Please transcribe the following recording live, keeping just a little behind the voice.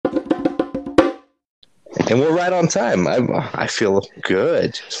and we're right on time. I feel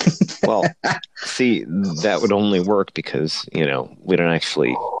good. Well, see, that would only work because we didn't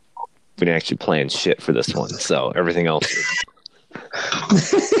actually plan shit for this one, so everything else.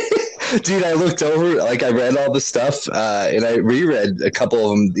 Dude, I looked over, like I read all the stuff, and I reread a couple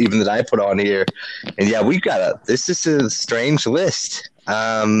of them, even that I put on here. And yeah, this is a strange list.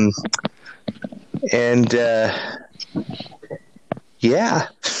 And yeah.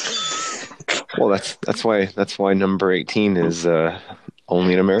 Well, that's why number 18 is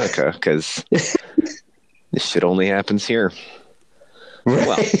only in America, because this shit only happens here. Right,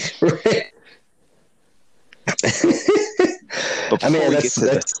 well, right. I mean,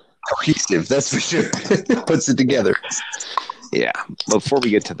 that's cohesive. That's for sure. Puts it together. Yeah. Before we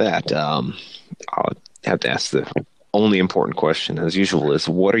get to that, I'll have to ask the only important question, as usual, is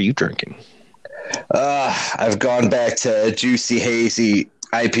what are you drinking? I've gone back to Juicy Hazy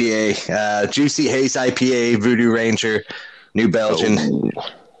IPA. Juicy Haze IPA, Voodoo Ranger, New Belgian.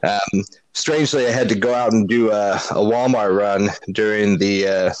 Strangely, I had to go out and do a Walmart run during the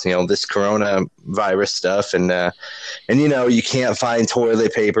this coronavirus stuff, and you can't find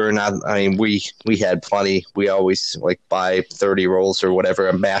toilet paper. And we had plenty. We always buy 30 rolls or whatever,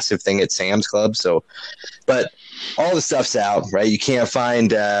 a massive thing at Sam's Club. So, but all the stuff's out, right? You can't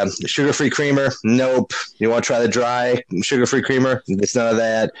find sugar-free creamer. Nope. You want to try the dry sugar-free creamer? It's none of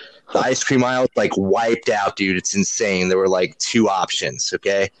that. The ice cream aisle wiped out, dude. It's insane. There were 2 options.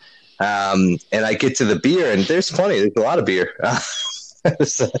 Okay. And I get to the beer, and there's plenty. There's a lot of beer.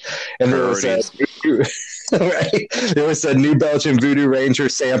 And there was right. There was a New Belgian Voodoo Ranger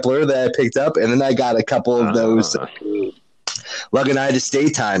sampler that I picked up, and then I got a couple of those Lagunitas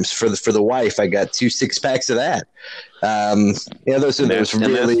Daytimes for the wife. I got 2 6-packs of that. Those are those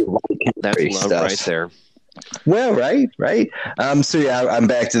really that's love stuff right there. Well, right. So yeah, I'm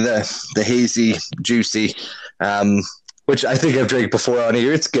back to the hazy, juicy. Which I think I've drank before on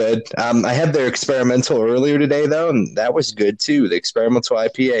here. It's good. I had their experimental earlier today, though, and that was good, too. The experimental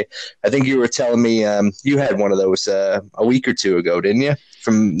IPA. I think you were telling me you had one of those a week or 2 ago, didn't you?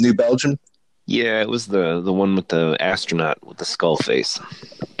 From New Belgium? Yeah, it was the one with the astronaut with the skull face.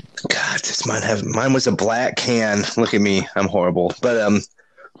 God, mine was a black can. Look at me. I'm horrible. But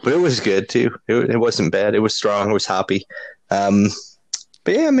it was good, too. It wasn't bad. It was strong. It was hoppy.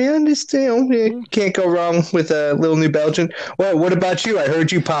 But yeah, man, just you can't go wrong with a little New Belgian. Well, what about you? I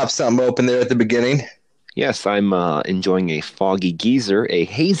heard you pop something open there at the beginning. Yes, I'm enjoying a Foggy Geezer, a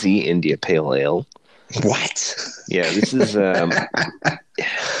hazy India Pale Ale. What? Yeah, this is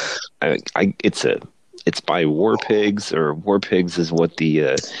it's by War Pigs, or War Pigs is what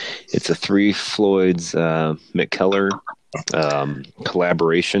it's a Three Floyds McKellar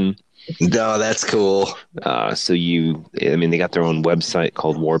collaboration. No, that's cool. So they got their own website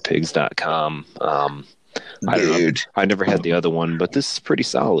called warpigs.com. I don't know. I never had the other one, but this is pretty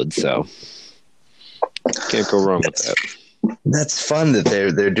solid, so can't go wrong with that. That's fun that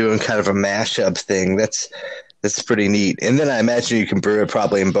they're doing kind of a mashup thing. That's pretty neat. And then I imagine you can brew it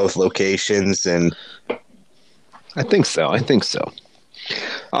probably in both locations. And I think so.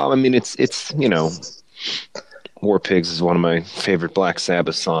 It's War Pigs is one of my favorite Black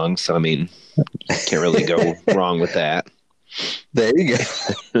Sabbath songs, so can't really go wrong with that. There you go.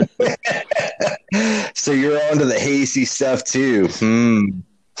 So you're on to the hazy stuff too.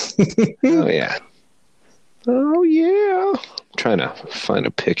 Oh yeah. I'm trying to find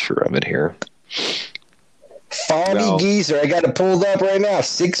a picture of it here. Foggy Geezer, I got it pulled up right now.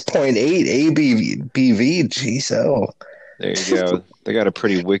 6.8 ABV. Jeez, oh. There you go. They got a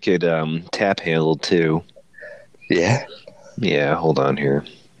pretty wicked tap handle too. Yeah. Yeah, hold on here.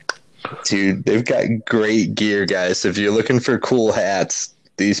 Dude, they've got great gear, guys. If you're looking for cool hats,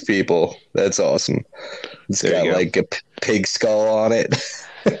 these people, that's awesome. It's got a pig skull on it.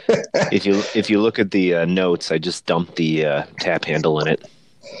 If you look at the notes, I just dumped the tap handle in it.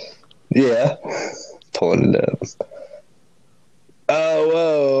 Yeah. Pulling it up.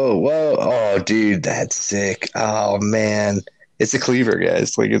 Oh, whoa. Oh, dude, that's sick. Oh, man. It's a cleaver,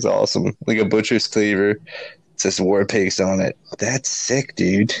 guys. It's awesome. Like a butcher's cleaver. It says War Pigs on it. That's sick,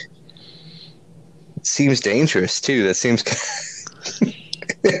 dude. It seems dangerous, too. That seems...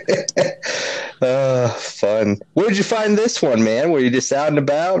 fun. Where'd you find this one, man? Were you just out and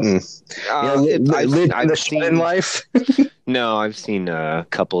about and living the shut-in life? No, I've seen a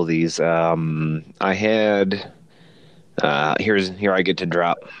couple of these. I had here I get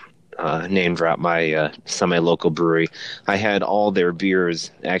to name drop my semi-local brewery. I had all their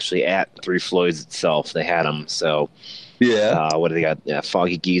beers actually at Three Floyds itself. They had them, so yeah. What do they got? Yeah,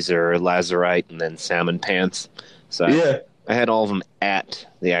 Foggy Geezer, Lazarite, and then Salmon Pants. So yeah. I had all of them at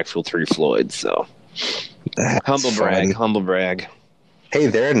the actual Three Floyds. So That's fun. Humble brag. Hey,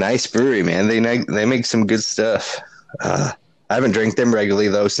 they're a nice brewery, man. They make some good stuff. I haven't drank them regularly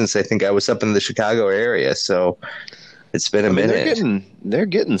though since I think I was up in the Chicago area, so it's been a I mean, minute. they're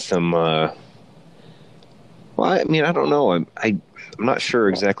getting some. Well, I mean, I don't know. I'm not sure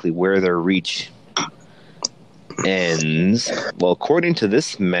exactly where their reach ends. Well, according to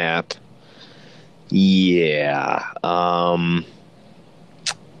this map, yeah.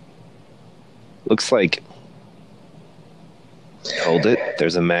 Looks like. Hold it.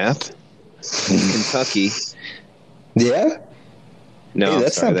 There's a map. Kentucky. Yeah. No, Hey,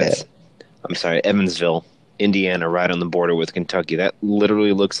 that's not bad. I'm sorry, Evansville, Indiana, right on the border with Kentucky. That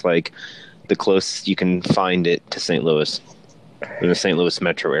literally looks like the closest you can find it to St. Louis, in the St. Louis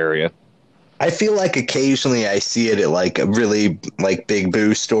metro area. I feel like occasionally I see it at like a really like big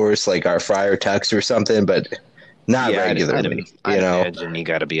boo stores like our Friar Tuck's or something, but not regularly. I'd imagine you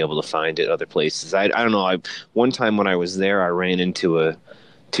got to be able to find it other places. I don't know. One time when I was there, I ran into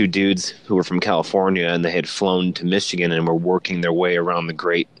two dudes who were from California, and they had flown to Michigan and were working their way around the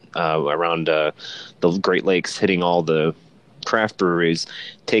Great Lakes, hitting all the craft breweries,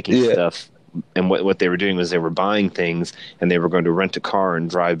 taking stuff. And what they were doing was they were buying things, and they were going to rent a car and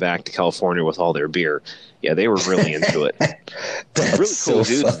drive back to California with all their beer. Yeah, they were really into it. Really cool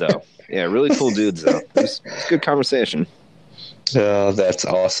dudes, though. Yeah, really cool dudes, though. It's good conversation. Oh, that's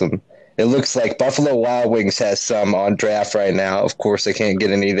awesome. It looks like Buffalo Wild Wings has some on draft right now. Of course, I can't get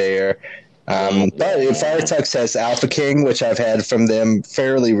any there. But Fire Tucks has Alpha King, which I've had from them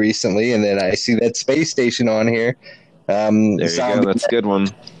fairly recently, and then I see that Space Station on here. There you go. That's a good one.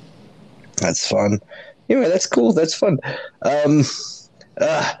 That's fun. Anyway, that's cool. That's fun. I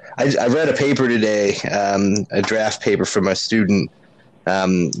read a paper today, a draft paper from a student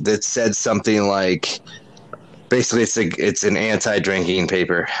that said something like, basically it's an anti-drinking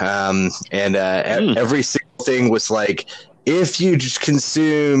paper, every single thing was like, if you just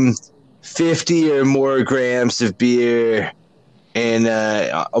consume 50 or more grams of beer and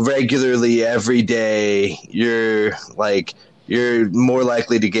regularly every day, you're more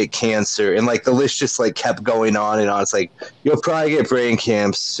likely to get cancer. And like the list just like kept going on and on. It's like, you'll probably get brain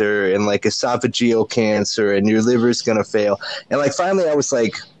cancer and like esophageal cancer and your liver's gonna fail. And like finally I was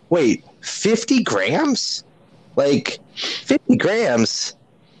like, wait, 50 grams? Like 50 grams?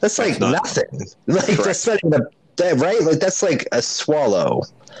 That's like nothing. Like correct. That's not even that, right? Like that's like a swallow.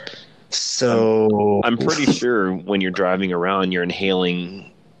 So I'm pretty sure when you're driving around, you're inhaling,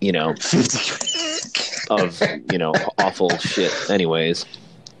 50 of awful shit. Anyways,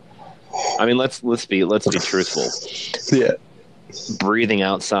 I mean, let's be truthful. Yeah, breathing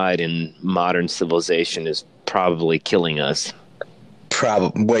outside in modern civilization is probably killing us.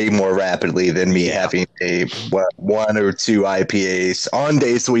 Probably way more rapidly than me having a one or two IPAs on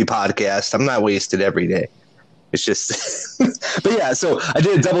days that we podcast. I'm not wasted every day. It's just, but yeah. So I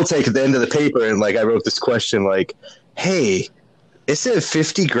did a double take at the end of the paper, and like I wrote this question, like, "Hey, is it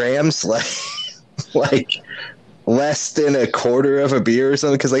 50 grams like less than a quarter of a beer or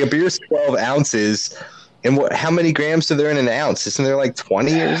something? Because like a beer is 12 ounces, and how many grams are there in an ounce? Isn't there like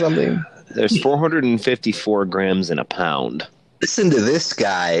 20 or something? There's 454 grams in a pound." Listen to this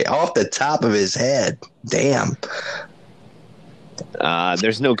guy off the top of his head. Damn.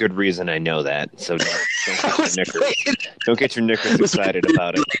 There's no good reason I know that, so don't get your knickers excited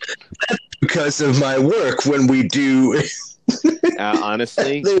about it. Because of my work when we do.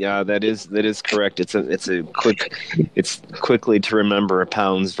 Honestly, yeah, that is correct. It's quickly to remember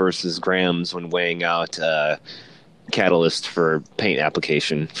pounds versus grams when weighing out catalyst for paint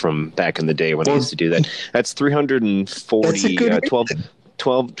application from back in the day when I used to do that. That's 340.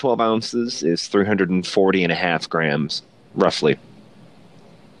 12 ounces is 340 and a half grams, roughly.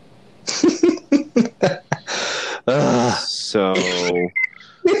 So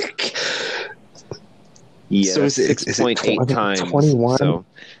yeah, so 6.8 times. 21? So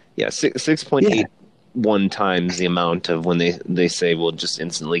yeah, 6.81 times the amount of when they say we'll just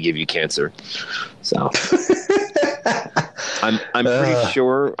instantly give you cancer. So I'm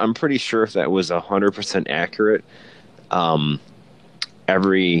pretty sure if that was 100% accurate,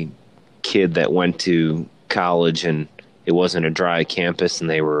 every kid that went to college and it wasn't a dry campus and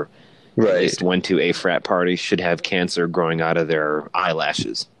they were at least went to a frat party should have cancer growing out of their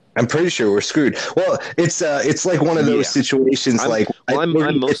eyelashes. I'm pretty sure we're screwed. Well, it's like one of those situations.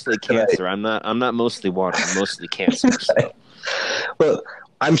 I'm mostly cancer. I'm not mostly water. I'm mostly cancer. So. Well,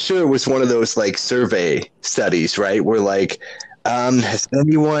 I'm sure it was one of those like survey studies, right? Where like, has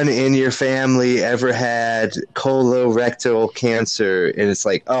anyone in your family ever had colorectal cancer? And it's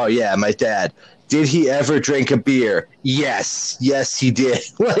like, oh yeah, my dad. Did he ever drink a beer? Yes, he did.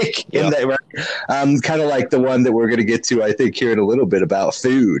 Like in that, kind of like the one that we're going to get to, I think, here in a little bit about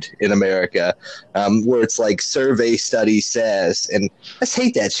food in America, where it's like survey study says, and I just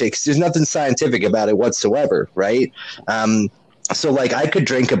hate that shit because there's nothing scientific about it whatsoever, right? So like I could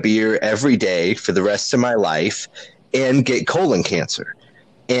drink a beer every day for the rest of my life and get colon cancer.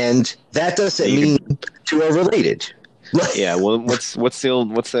 And that doesn't mean two are related. Yeah, well, what's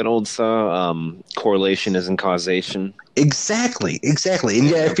that old saw? Correlation isn't causation. Exactly. And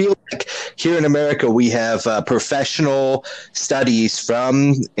yeah, I feel like here in America we have professional studies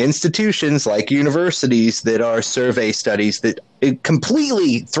from institutions like universities that are survey studies that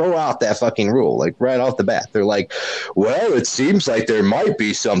completely throw out that fucking rule, like right off the bat. They're like, well, it seems like there might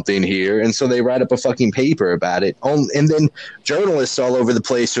be something here, and so they write up a fucking paper about it. And then journalists all over the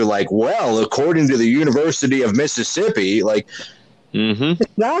place are like, well, according to the University of Mississippi, like,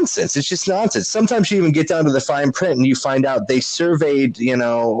 it's nonsense. It's just nonsense. Sometimes you even get down to the fine print and you find out they surveyed,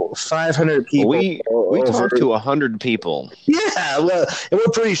 500 people. We talked to 100 people. Yeah, well, and we're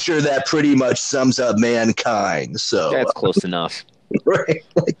pretty sure that pretty much sums up mankind. So that's close enough, right?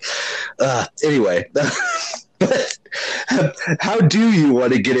 Anyway, how do you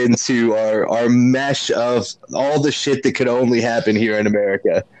want to get into our mesh of all the shit that could only happen here in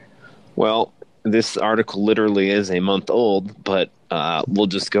America? Well, this article literally is a month old, but we'll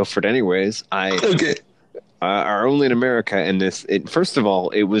just go for it anyways. Okay. Are only in America, and first of all,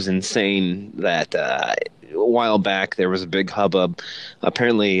 it was insane that a while back there was a big hubbub.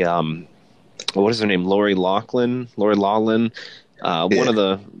 Apparently, what is her name? Lori Loughlin, one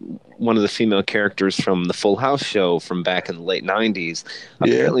of the female characters from the Full House show from back in the late 90s.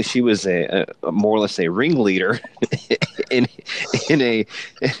 Apparently, she was a more or less a ringleader in a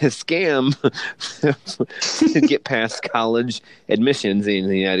scam to get past college admissions in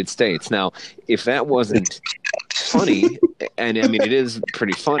the United States. Now, if that wasn't funny, and I mean it is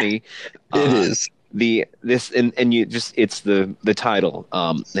pretty funny, it is. It's the title,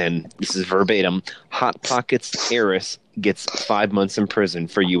 and this is verbatim: Hot Pockets heiress gets 5 months in prison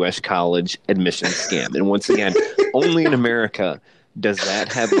for U.S. college admission scam. And once again, only in America does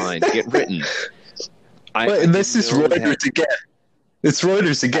that headline get written. This is Reuters again. It's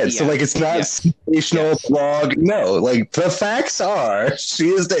Reuters again. So, like, it's not a sensational blog. No, like, the facts are she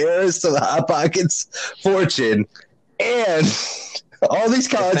is the heiress of Hot Pockets fortune, and all these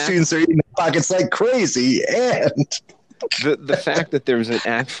college students are eating pockets like crazy, and the fact that there's an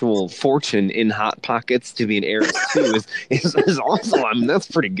actual fortune in Hot Pockets to be an heiress too is also, I mean, that's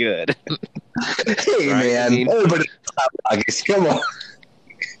pretty good. Hey, right? Man, I mean, everybody Hot Pockets, come on.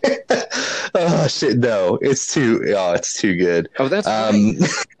 Oh shit! No, it's too good. Oh, that's right.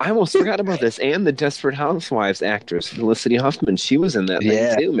 I almost forgot about this. And the Desperate Housewives actress Felicity Huffman, she was in that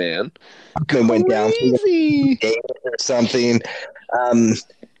thing too, man. Went down to the game or something.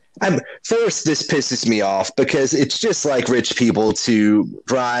 First, this pisses me off because it's just like rich people to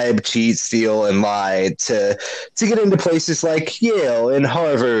bribe, cheat, steal, and lie to get into places like Yale and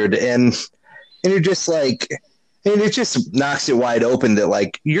Harvard, and you're just like, and it just knocks it wide open that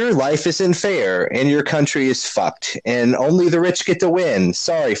like your life isn't fair and your country is fucked and only the rich get to win.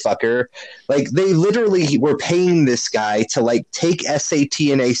 Sorry, fucker. Like they literally were paying this guy to like take SAT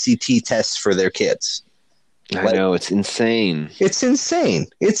and ACT tests for their kids. I know, it's insane. It's insane.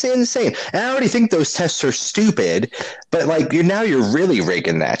 And I already think those tests are stupid, but like you're really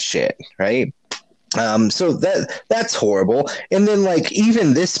rigging that shit, right? So that's horrible. And then like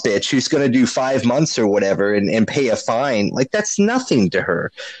even this bitch who's going to do 5 months or whatever and pay a fine, like that's nothing to her.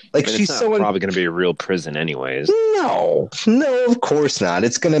 Like she's probably going to be a real prison anyways. No, of course not.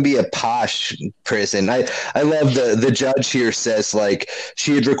 It's going to be a posh prison. I love the judge here says like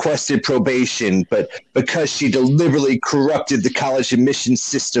she had requested probation, but because she deliberately corrupted the college admissions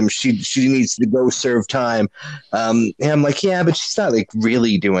system, she needs to go serve time. And I'm like, yeah, but she's not like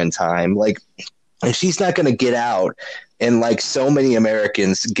really doing time. Like, and she's not going to get out and like so many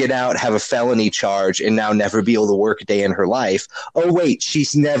Americans get out, have a felony charge, and now never be able to work a day in her life. Oh, wait,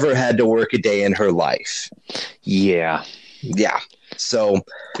 she's never had to work a day in her life. Yeah. So,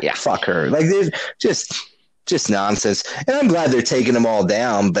 fuck her. Like, they're just nonsense. And I'm glad they're taking them all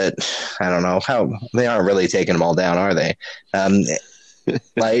down, but I don't know how they aren't really taking them all down, are they?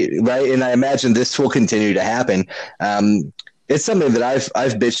 Right. And I imagine this will continue to happen. It's something that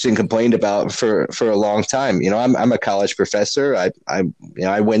I've bitched and complained about for a long time. I'm a college professor. I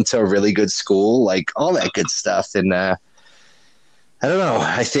went to a really good school, like all that good stuff. And I don't know.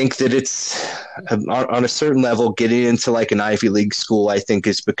 I think that it's on a certain level, getting into like an Ivy League school, I think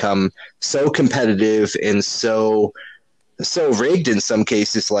has become so competitive and so so rigged in some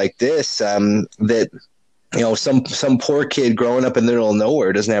cases like this, that some poor kid growing up in the middle of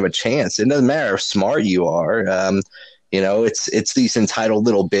nowhere doesn't have a chance. It doesn't matter how smart you are. It's these entitled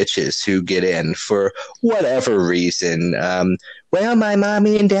little bitches who get in for whatever reason. Well, my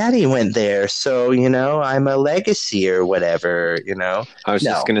mommy and daddy went there, so I'm a legacy or whatever. I was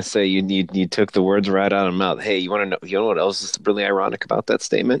just gonna say you took the words right out of my mouth. Hey, you want to know? You know what else is really ironic about that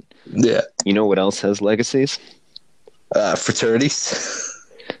statement? Yeah. You know what else has legacies? Fraternities.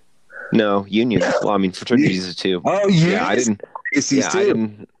 No, unions. Well, I mean, fraternities too. Oh, yeah.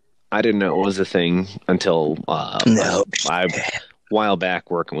 I didn't know it was a thing until a while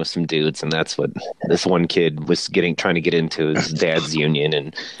back working with some dudes, and that's what this one kid was trying to get into his dad's union,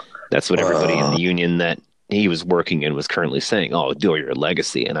 and that's what everybody in the union that he was working in was currently saying. Oh, do your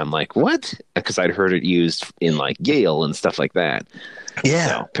legacy, and I'm like, what? Because I'd heard it used in like Yale and stuff like that. Yeah,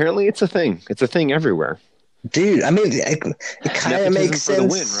 so, apparently it's a thing. It's a thing everywhere. Dude, I mean, it kind of makes sense. For the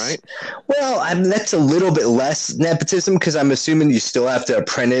win, right? Well, that's a little bit less nepotism because I'm assuming you still have to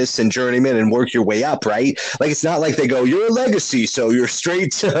apprentice and journeyman and work your way up, right? Like, it's not like they go, you're a legacy, so you're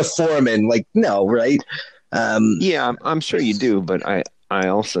straight to foreman. Like, no, right? Yeah, I'm sure you do, but I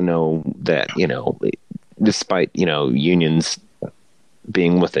also know that, despite, unions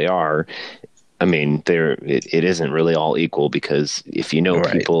being what they are, I mean, it isn't really all equal because if you know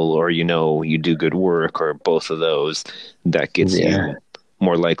people or you do good work or both of those, that gets you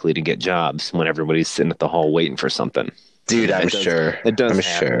more likely to get jobs when everybody's sitting at the hall waiting for something. Dude, I'm sure. It does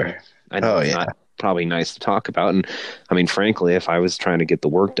happen. Sure. I know it's not probably nice to talk about. And I mean, frankly, if I was trying to get the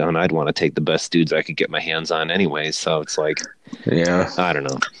work done, I'd want to take the best dudes I could get my hands on anyway. So it's like, I don't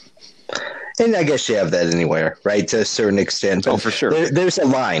know. And I guess you have that anywhere, right? To a certain extent. But for sure. There's a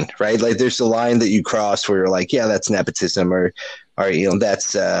line, right? Like there's a line that you cross where you're like, yeah, that's nepotism or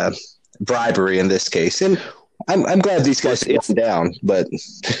that's bribery in this case. And I'm glad these guys sit down, but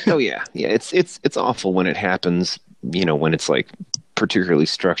yeah. It's awful when it happens, when it's like particularly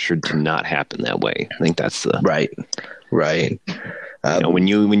structured to not happen that way. I think that's the right. When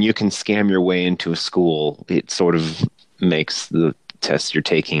you can scam your way into a school, it sort of makes the test you're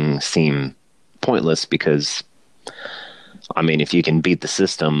taking seem pointless because, I mean, if you can beat the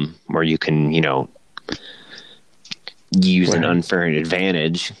system or you can, use an unfair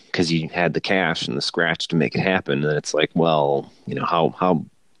advantage because you had the cash and the scratch to make it happen, then it's like, well, how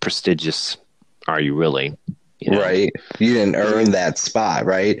prestigious are you really? Right. You didn't earn that spot,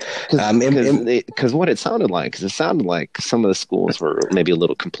 right? Because what it sounded like, some of the schools were maybe a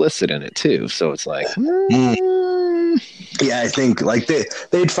little complicit in it too. So it's like, yeah, I think like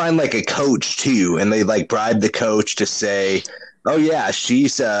they'd find like a coach too, and they'd like bribe the coach to say, oh yeah,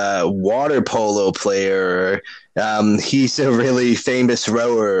 she's a water polo player. He's a really famous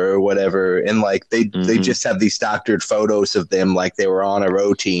rower or whatever. And like they just have these doctored photos of them like they were on a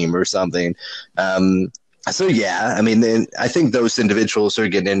row team or something. So yeah, I mean, then I think those individuals are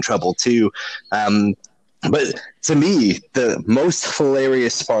getting in trouble too. But to me, the most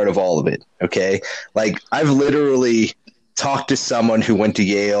hilarious part of all of it, okay, like I've literally talked to someone who went to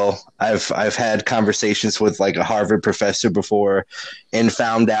Yale. I've had conversations with like a Harvard professor before and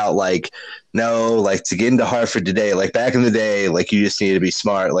found out like, no, like to get into Harvard today, like back in the day, like you just need to be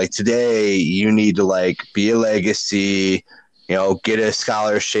smart. Like today you need to like be a legacy, get a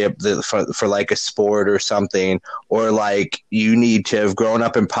scholarship for like a sport or something, or like you need to have grown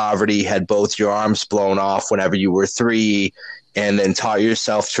up in poverty, had both your arms blown off whenever you were 3, and then taught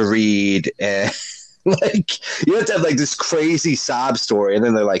yourself to read. And like you have to have like this crazy sob story, and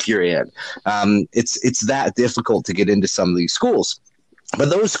then they're like, you're in. It's that difficult to get into some of these schools, but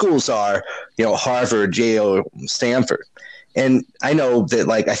those schools are, Harvard, Yale, Stanford. And I know that,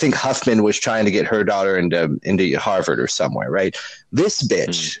 like, I think Huffman was trying to get her daughter into Harvard or somewhere, right? This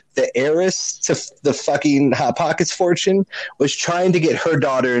bitch, the heiress to the fucking Hot Pockets fortune, was trying to get her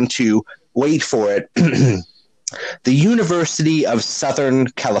daughter into, wait for it, the University of Southern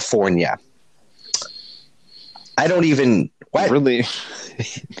California. I don't even... What? Really?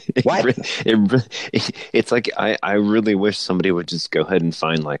 What? It's like I really wish somebody would just go ahead and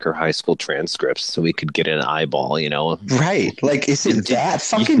find like her high school transcripts so we could get an eyeball, Right? Like, is it that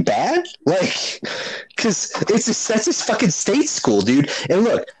fucking bad? Like, because that's just fucking state school, dude. And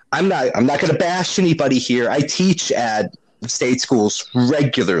look, I'm not going to bash anybody here. I teach at state schools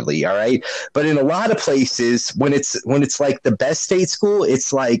regularly, all right. But in a lot of places, when it's like the best state school,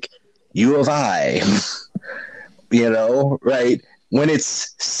 it's like U of I. Right? When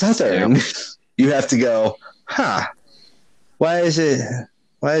it's Southern, you have to go, why isn't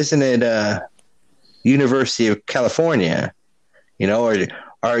it University of California? Or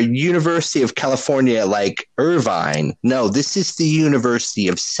are University of California like Irvine. No, this is the University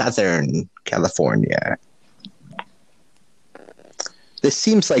of Southern California. This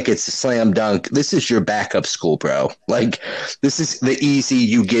seems like it's a slam dunk. This is your backup school, bro. Like, this is the easy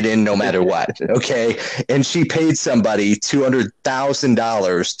you get in no matter what. Okay. And she paid somebody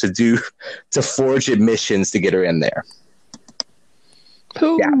 $200,000 to forge admissions to get her in there.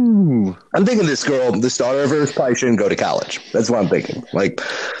 Ooh. Yeah. I'm thinking this girl, this daughter of hers, probably shouldn't go to college. That's what I'm thinking. Like,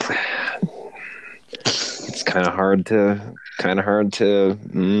 it's kind of hard to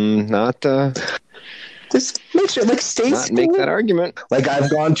not just make sure, like, state not school. make that argument. Like,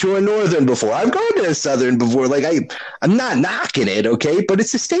 I've gone to a northern before. I've gone to a southern before. Like, I'm not knocking it, okay? But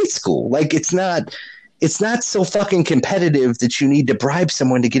it's a state school. Like, it's not so fucking competitive that you need to bribe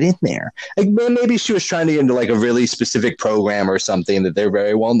someone to get in there. Like, maybe she was trying to get into like a really specific program or something that they're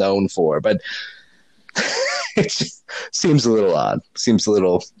very well known for, but it just seems a little odd. Seems a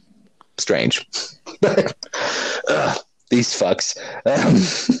little strange. But these fucks.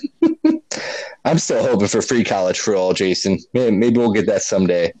 I'm still hoping for free college for all, Jason. Maybe we'll get that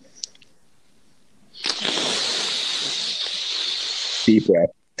someday. Deep breath.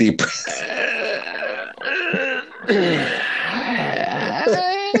 Deep breath.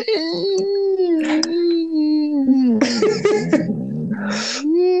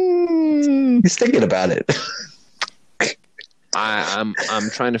 He's thinking about it. I'm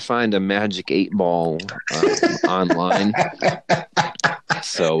trying to find a magic 8-ball online.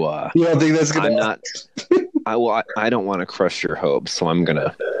 So you don't think that's gonna? I'm not. I don't want to crush your hopes, so I'm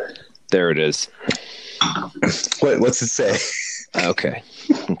gonna. There it is. What's it say? Okay.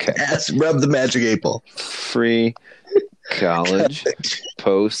 Rub the magic 8-ball. Free college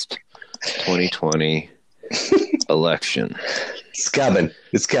post 2020 election. It's coming.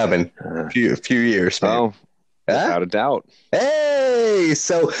 A few years. Man. Oh, without a doubt. Hey,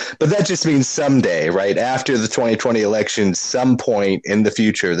 but that just means someday, right? After the 2020 election, some point in the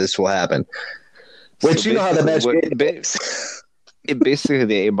future, this will happen. Which, you know how the magic basically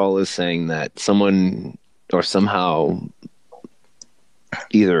the 8-ball is saying that someone or somehow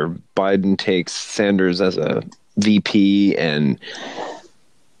either Biden takes Sanders as a VP and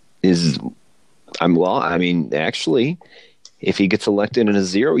actually, if he gets elected in a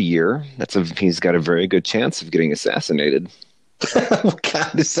 0 year, he's got a very good chance of getting assassinated. Oh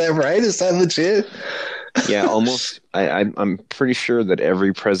God, is that right? Is that legit? Yeah, almost. I'm pretty sure that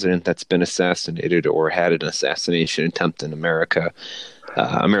every president that's been assassinated or had an assassination attempt in America,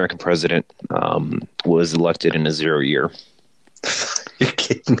 American president, was elected in a 0 year. You're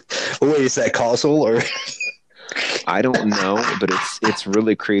kidding me. Well, wait, is that causal or? I don't know, but it's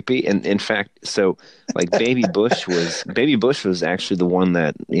really creepy. And in fact, so like Baby Bush was actually the one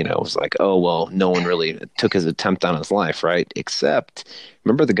that, was like, oh, well, no one really took his attempt on his life, right? Except,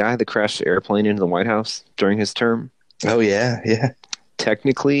 remember the guy that crashed the airplane into the White House during his term? Oh, yeah.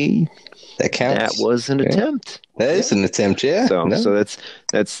 Technically, that counts. That was an attempt. That is an attempt, yeah. So that's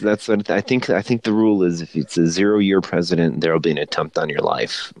what I think. I think the rule is if it's a 0 year president, there will be an attempt on your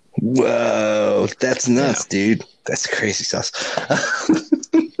life. Whoa, that's nuts, dude. That's crazy sauce.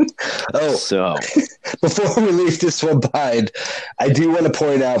 So before we leave this one behind, I do want to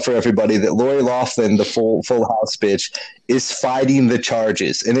point out for everybody that Lori Loughlin, the Full House bitch, is fighting the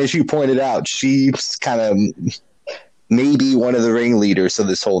charges, and as you pointed out, she's kind of maybe one of the ringleaders of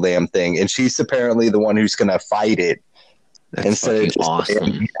this whole damn thing, and she's apparently the one who's going to fight it. That's instead of just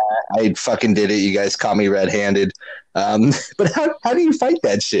awesome. I fucking did it. You guys caught me red-handed. But how do you fight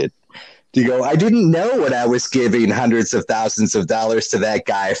that shit? Do you go, I didn't know what I was giving hundreds of thousands of dollars to that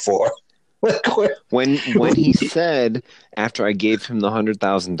guy for? When he said after I gave him the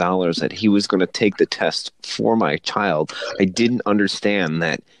 $100,000 that he was going to take the test for my child, I didn't understand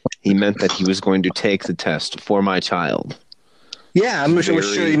that he meant that he was going to take the test for my child. Yeah, I'm sure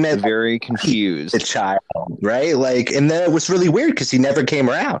he meant very confused. The child, right? Like, and then it was really weird because he never came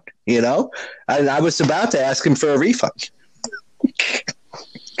around. And I was about to ask him for a refund.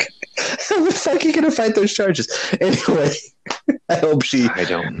 How the fuck are you gonna fight those charges? Anyway, I hope I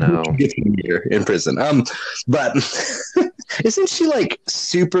don't know. Gets a year in prison. But isn't she like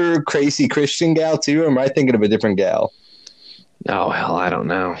super crazy Christian gal too? Or am I thinking of a different gal? Oh hell, I don't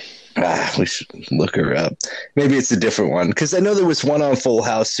know. We should look her up. Maybe it's a different one because I know there was one on Full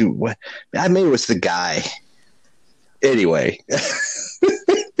House who maybe it was the guy. Anyway,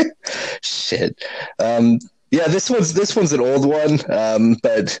 shit. Yeah, this one's an old one,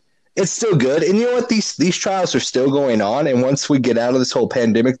 but it's still good. And you know what? These trials are still going on. And once we get out of this whole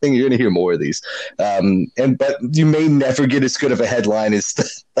pandemic thing, you're going to hear more of these. But you may never get as good of a headline as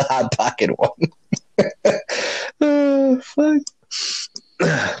the Hot Pocket one. Oh, fuck.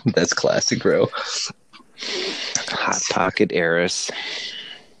 That's classic, bro. Hot Pocket Heiress.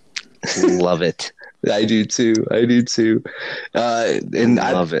 Love it. I do too. And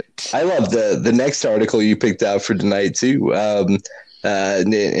Love it. I love the next article you picked out for tonight too. And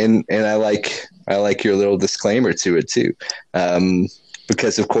I like your little disclaimer to it too,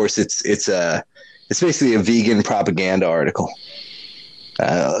 because of course it's basically a vegan propaganda article.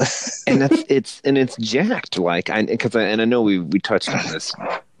 And it's jacked, like, I know we touched on this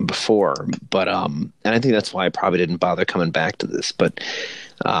before, but and I think that's why I probably didn't bother coming back to this, but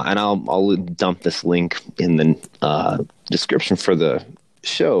and I'll dump this link in the description for the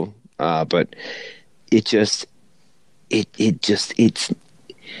show, but it's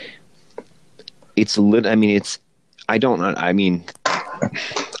lit. I mean,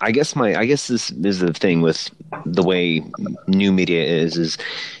 I guess this is the thing with the way new media is,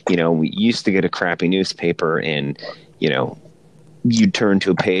 we used to get a crappy newspaper and, you'd turn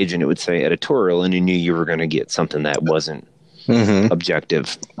to a page and it would say editorial and you knew you were going to get something that wasn't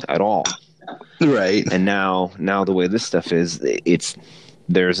objective at all. Right. And now the way this stuff is,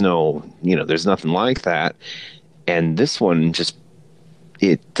 there's nothing like that. And this one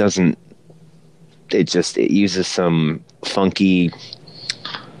it uses some funky,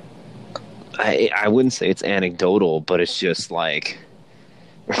 I wouldn't say it's anecdotal, but it's just like,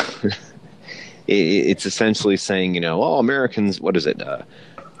 it's essentially saying, Americans, what is it?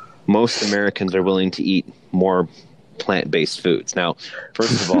 Most Americans are willing to eat more plant-based foods. Now,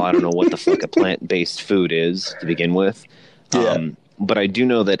 first of all, I don't know what the fuck a plant-based food is to begin with. Yeah. But I do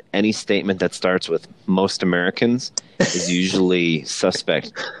know that any statement that starts with most Americans is usually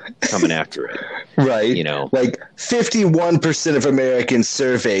suspect coming after it. Right. Like 51% of Americans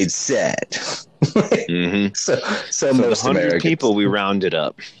surveyed said. Mm-hmm. So most 100 Americans. people, we rounded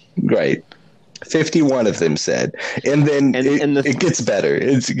up. Right. 51 of them said. And then it gets better.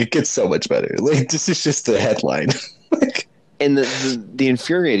 It gets so much better. Like, this is just the headline. And the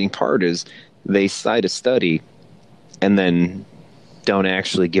infuriating part is they cite a study and then don't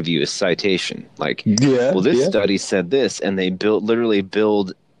actually give you a citation. Like, this study said this, and they literally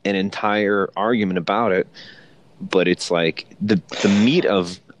build an entire argument about it. But it's like the meat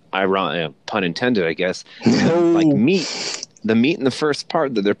of, pun intended, I guess, like the meat in the first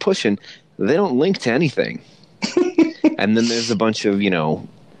part that they're pushing, they don't link to anything. And then there's a bunch of,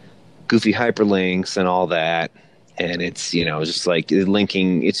 goofy hyperlinks and all that. And it's, just like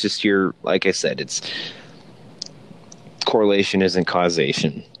linking. It's just like I said, it's correlation isn't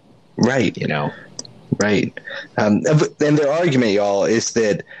causation. Right. Right. And their argument, y'all, is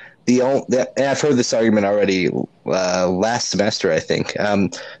that and I've heard this argument already last semester, I think,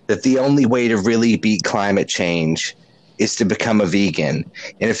 that the only way to really beat climate change is to become a vegan.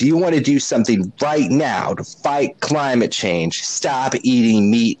 And if you want to do something right now to fight climate change, stop eating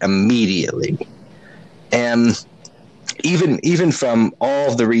meat immediately. And even from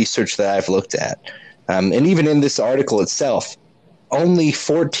all of the research that I've looked at, and even in this article itself, only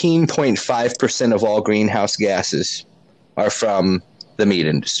 14.5% of all greenhouse gases are from the meat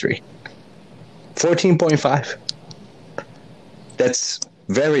industry. 14.5. That's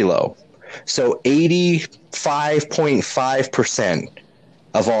very low. So 85.5%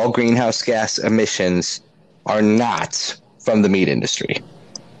 of all greenhouse gas emissions are not from the meat industry.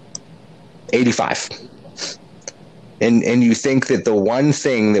 85. And you think that the one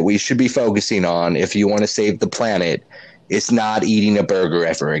thing that we should be focusing on if you want to save the planet is not eating a burger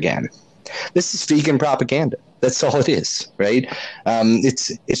ever again. This is vegan propaganda. That's all it is, right?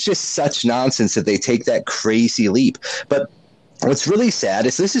 It's just such nonsense that they take that crazy leap. But what's really sad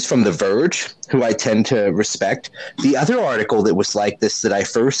is this is from The Verge, who I tend to respect. The other article that was like this that I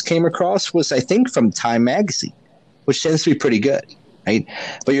first came across was, I think, from Time Magazine, which tends to be pretty good, right?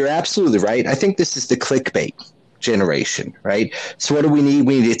 But you're absolutely right. I think this is the clickbait generation, right? So what do we need?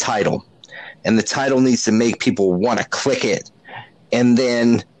 We need a title. And the title needs to make people want to click it. And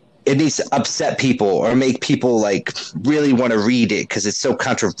then it needs to upset people or make people like really want to read it because it's so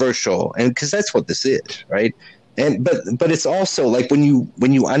controversial. And because that's what this is, right? And but it's also like when you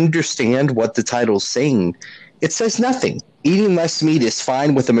understand what the title's saying, it says nothing. Eating less meat is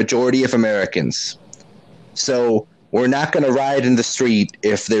fine with the majority of Americans. So we're not going to riot in the street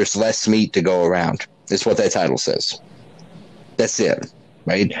if there's less meat to go around. Is what that title says. That's it,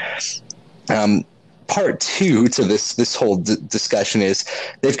 right? Part two to this whole discussion is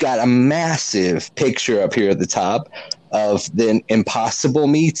they've got a massive picture up here at the top of the Impossible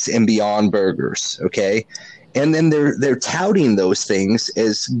Meats and Beyond Burgers, okay? And then they're touting those things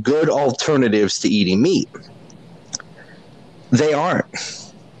as good alternatives to eating meat. They aren't.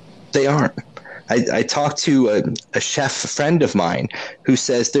 I talked to a chef friend of mine who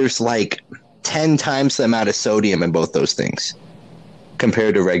says there's like 10 times the amount of sodium in both those things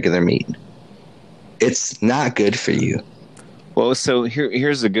compared to regular meat. It's not good for you. Well, so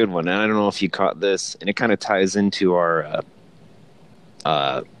here's a good one. And I don't know if you caught this, and it kind of ties into our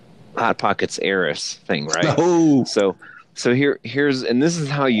Hot Pockets Eris thing, right? Oh, So here's, and this is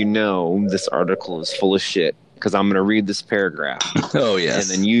how you know this article is full of shit, because I'm going to read this paragraph. oh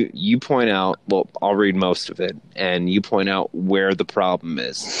yes. And then you point out, well, I'll read most of it, and you point out where the problem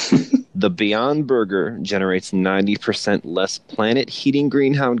is. The Beyond Burger generates 90% less planet-heating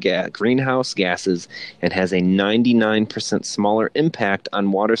greenhouse gases and has a 99% smaller impact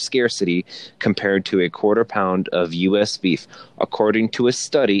on water scarcity compared to a quarter pound of U.S. beef, according to a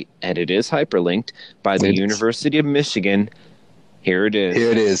study, and it is hyperlinked, by the University of Michigan. Here it is.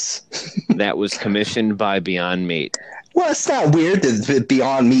 Here it is. That was commissioned by Beyond Meat. Well, it's not weird that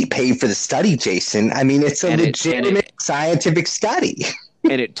Beyond Meat paid for the study, Jason. I mean, it's a legitimate scientific study.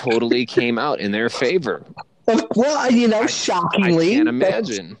 And it totally came out in their favor. Well, you know, shockingly. I can't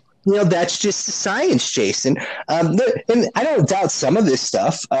imagine. You know, that's just science, Jason. And I don't doubt some of this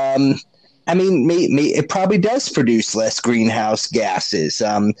stuff. I mean, it probably does produce less greenhouse gases.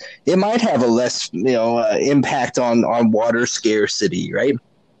 It might have a less, impact on water scarcity, right?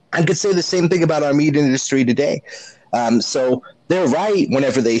 I could say the same thing about our meat industry today. So they're right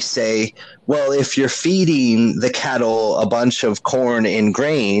whenever they say, well, if you're feeding the cattle a bunch of corn and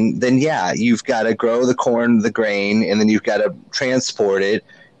grain, then yeah, you've got to grow the corn, the grain, and then you've got to transport it,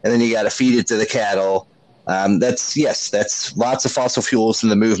 and then you got to feed it to the cattle. That's lots of fossil fuels in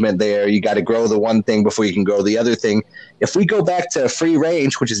the movement there. You got to grow the one thing before you can grow the other thing. If we go back to free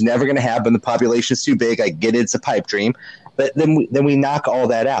range, which is never going to happen, the population's too big. I get it, it's a pipe dream, but then we knock all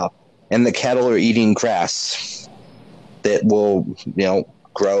that out, and the cattle are eating grass that will,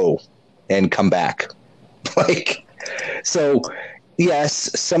 grow and come back. So yes,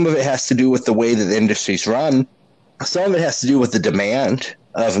 some of it has to do with the way that the industry's run. Some of it has to do with the demand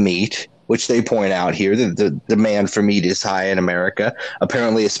of meat, which they point out here. The demand for meat is high in America,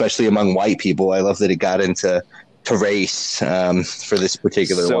 apparently, especially among white people. I love that it got into race for this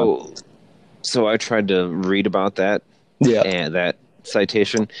particular one. So I tried to read about that. Yeah. And that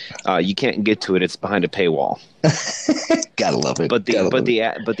citation, you can't get to it. It's behind a paywall. Gotta love it. But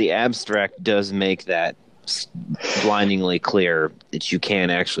the abstract does make that blindingly clear that you can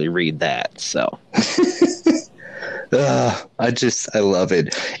actually read that. So. I love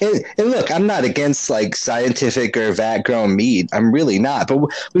it. And look, I'm not against like scientific or vat grown meat. I'm really not. But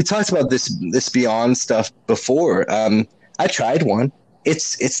we talked about this Beyond stuff before. I tried one.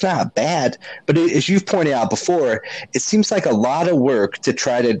 It's not bad, but as you've pointed out before, it seems like a lot of work to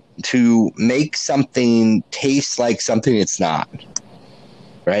try to make something taste like something it's not.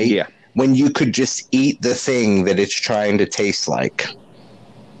 Right? Yeah. When you could just eat the thing that it's trying to taste like.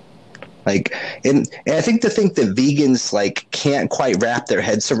 And I think that vegans can't quite wrap their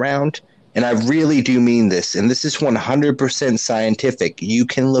heads around, and I really do mean this, and this is 100% scientific. You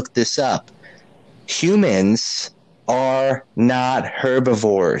can look this up. Humans are not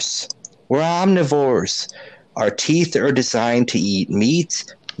herbivores. We're omnivores. Our teeth are designed to eat meat,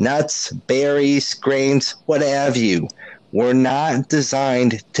 nuts, berries, grains, what have you. We're not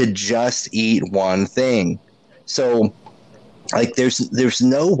designed to just eat one thing. So there's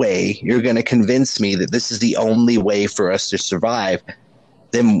no way you're going to convince me that this is the only way for us to survive.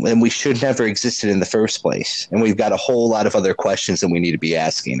 Then we should never existed in the first place. And we've got a whole lot of other questions that we need to be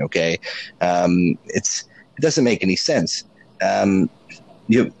asking. Okay. It doesn't make any sense. And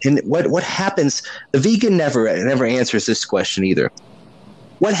what happens? The vegan never answers this question either.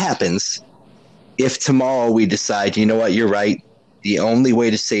 What happens if tomorrow we decide, you know what, you're right. The only way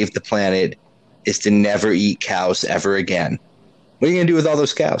to save the planet is to never eat cows ever again. What are you going to do with all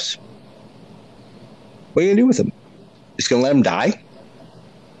those cows? What are you going to do with them? Just going to let them die?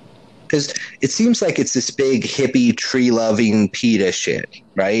 Because it seems like it's this big hippie tree-loving PETA shit,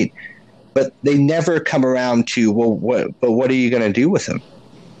 right? But they never come around to, well, what are you going to do with them?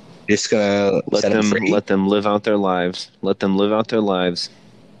 Just going to let them live out their lives. Let them live out their lives.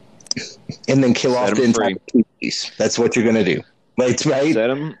 And then kill off the entire species. That's what you're going to do. Right?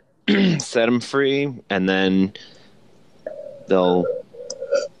 Set them free, and then they'll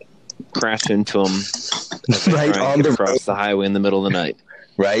crash into them right on across the highway in the middle of the night.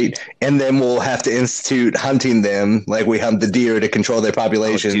 Right, and then we'll have to institute hunting them like we hunt the deer to control their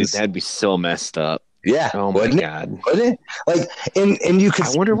populations. Oh, dude, that'd be so messed up. Yeah. Oh my God. Wouldn't it? And you could.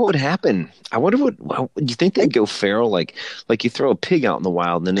 I wonder what would happen. I wonder do you think they'd go feral? Like you throw a pig out in the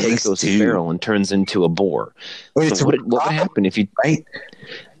wild, and then it goes feral and turns into a boar. So what would happen if you? Right.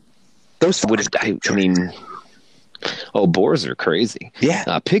 Those I mean, oh, boars are crazy.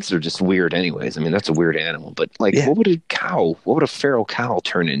 Yeah. Pigs are just weird anyways. I mean, that's a weird animal. But, like, Yeah. what would a feral cow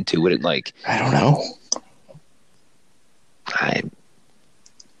turn into? Would it, like... I don't know.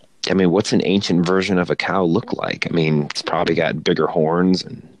 I mean, what's an ancient version of a cow look like? I mean, it's probably got bigger horns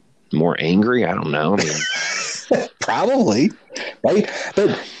and more angry. I don't know. I mean, probably, right?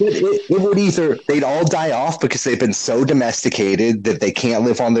 But it would either they'd all die off because they've been so domesticated that they can't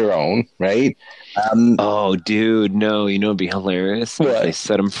live on their own, right? Oh, dude, no! You know, it'd be hilarious. If they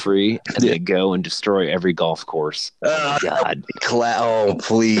set them free and they go and destroy every golf course. Oh, God! Oh,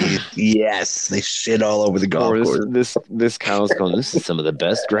 please, yes! They shit all over the golf course. This cow's going. This is some of the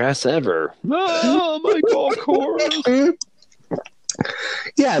best grass ever. Oh, my golf course!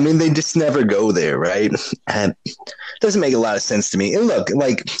 Yeah, I mean, they just never go there, right? And it doesn't make a lot of sense to me. And look,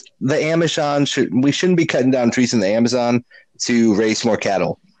 like the Amazon, we shouldn't be cutting down trees in the Amazon to raise more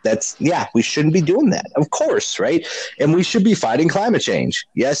cattle. We shouldn't be doing that, of course, right? And we should be fighting climate change.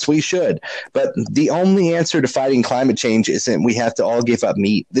 Yes, we should. But the only answer to fighting climate change isn't we have to all give up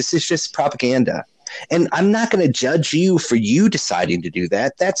meat. This is just propaganda. And I'm not going to judge you for you deciding to do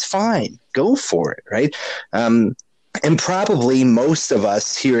that. That's fine. Go for it, right? And probably most of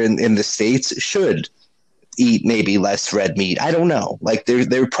us here in the States should eat maybe less red meat. I don't know. Like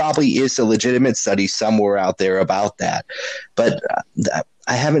there probably is a legitimate study somewhere out there about that. But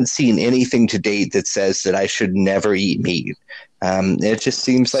I haven't seen anything to date that says that I should never eat meat. It just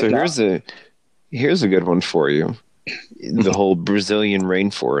seems like... So here's a good one for you. The whole Brazilian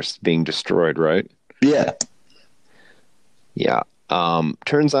rainforest being destroyed, right? Yeah. Yeah.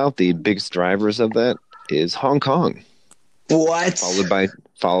 Turns out the biggest drivers of that is Hong Kong. What?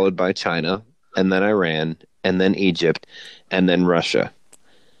 Followed by China, and then Iran, and then Egypt, and then Russia.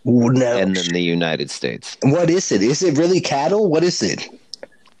 No. And then the United States. What is it? Is it really cattle? What is it?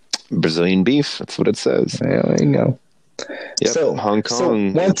 Brazilian beef. That's what it says. There you go. Yep. So Hong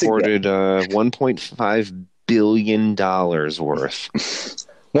Kong imported $1.5 billion worth.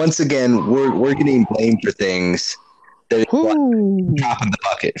 Once again, we're getting blamed for things that top of the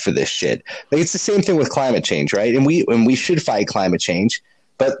bucket for this shit. Like it's the same thing with climate change, right? And we should fight climate change,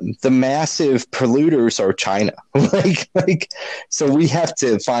 but the massive polluters are China. So we have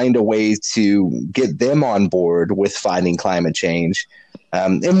to find a way to get them on board with fighting climate change.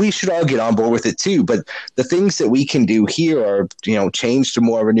 And we should all get on board with it too. But the things that we can do here are, change to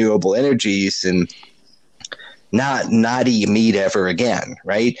more renewable energies and not eat meat ever again,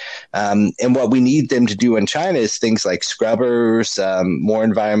 right? And what we need them to do in China is things like scrubbers, more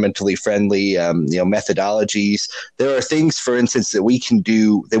environmentally friendly, methodologies. There are things, for instance, that we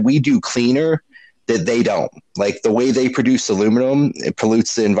do cleaner that they don't. Like the way they produce aluminum, it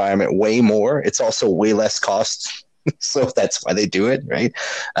pollutes the environment way more. It's also way less cost. So that's why they do it, right?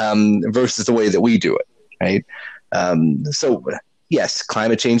 Versus the way that we do it, right? So yes,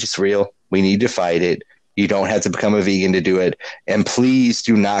 climate change is real. We need to fight it. You don't have to become a vegan to do it. And please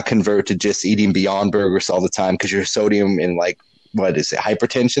do not convert to just eating Beyond Burgers all the time because your sodium and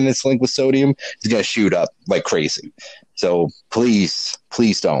hypertension that's linked with sodium is going to shoot up like crazy. So please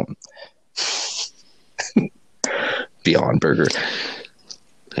don't. Beyond Burger.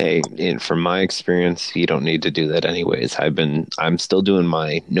 Hey, from my experience, you don't need to do that anyways. I'm still doing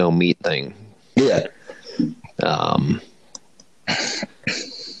my no meat thing. Yeah.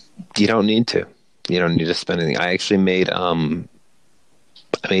 You don't need to. You don't need to spend anything. I actually made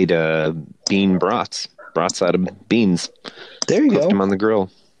bean brats out of beans. There you go. Cooked them on the grill.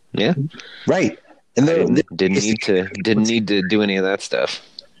 Yeah. Right. And didn't need to do any of that stuff.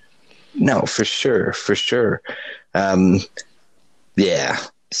 No, for sure. Yeah.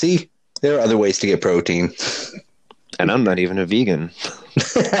 See, there are other ways to get protein. And I'm not even a vegan.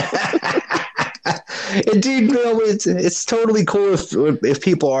 And dude, it's totally cool if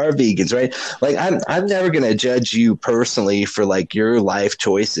people are vegans, right? Like I'm never gonna judge you personally for like your life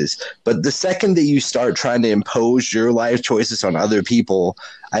choices, but the second that you start trying to impose your life choices on other people,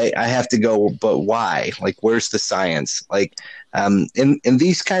 I have to go, but why? Like, where's the science? Like, and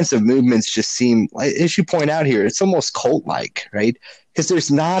these kinds of movements just seem, like, as you point out here, it's almost cult-like, right? Because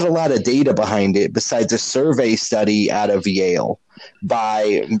there's not a lot of data behind it besides a survey study out of Yale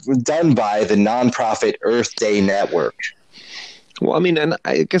done by the nonprofit Earth Day Network. Well, I mean, and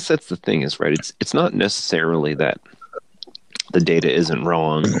I guess that's the thing is, right, it's not necessarily that the data isn't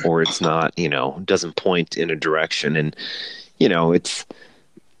wrong or it's not, doesn't point in a direction. And, it's,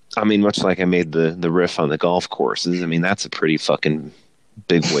 I mean, much like I made the riff on the golf courses, I mean, that's a pretty fucking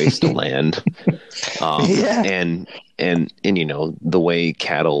big waste of land. Yeah. And the way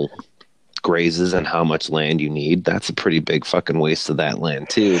cattle grazes and how much land you need, that's a pretty big fucking waste of that land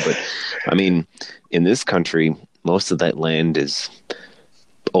too. But I mean, in this country, most of that land is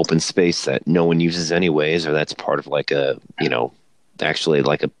open space that no one uses anyways, or that's part of like a, actually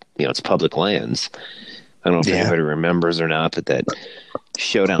like a, it's public lands. I don't know if anybody remembers or not, but that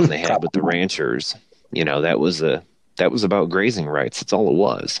showdown they had with the ranchers, that was about grazing rights. That's all it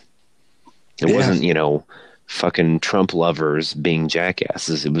was. It wasn't, fucking Trump lovers being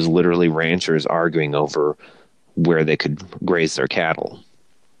jackasses. It was literally ranchers arguing over where they could graze their cattle.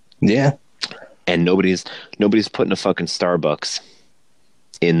 Yeah. And nobody's putting a fucking Starbucks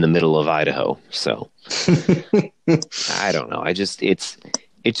in the middle of Idaho. So I don't know.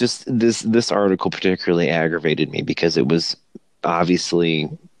 This article particularly aggravated me because it was obviously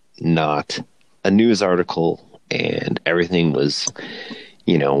not a news article, and everything was,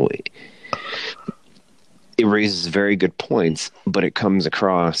 it raises very good points, but it comes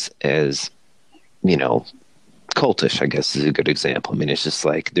across as, cultish, I guess is a good example. I mean, it's just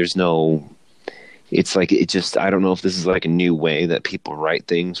like, I don't know if this is like a new way that people write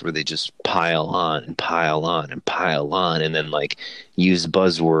things where they just pile on and pile on and pile on and then like use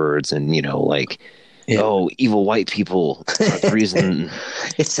buzzwords and, oh, evil white people are the reason.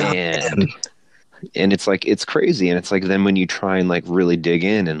 And it's like, it's crazy. And it's like, then when you try and like really dig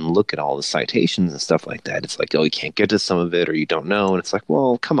in and look at all the citations and stuff like that, it's like, oh, you can't get to some of it or you don't know. And it's like,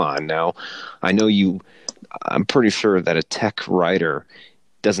 well, come on now. I'm pretty sure that a tech writer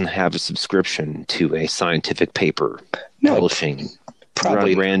doesn't have a subscription to a scientific paper publishing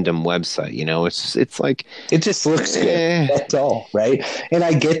probably random website. It's like, it just looks good. That's all, right? And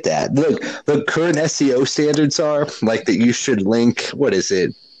I get that. Look, the current SEO standards are like that you should link, what is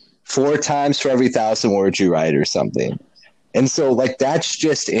it, 4 times for every 1,000 words you write or something. And so like that's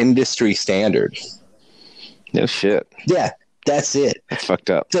just industry standard. No shit. Yeah. That's it. That's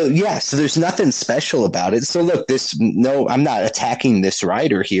fucked up. So so there's nothing special about it. So look, I'm not attacking this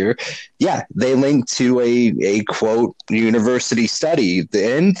writer here. Yeah, they linked to a quote university study,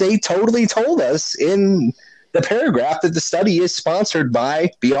 and they totally told us in the paragraph that the study is sponsored by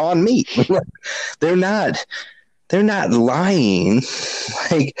Beyond Meat. They're not lying,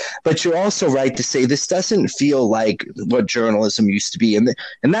 but you're also right to say this doesn't feel like what journalism used to be. And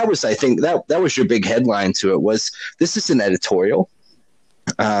that was, I think, that was your big headline to it was this is an editorial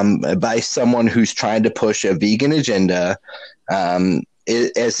by someone who's trying to push a vegan agenda as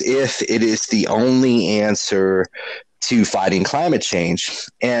if it is the only answer to fighting climate change.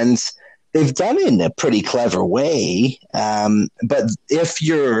 And they've done it in a pretty clever way. But if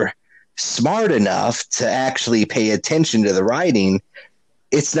you're smart enough to actually pay attention to the writing,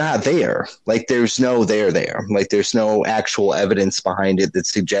 it's not there. Like there's no there. Like there's no actual evidence behind it that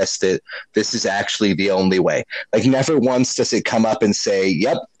suggests that this is actually the only way. Like never once does it come up and say,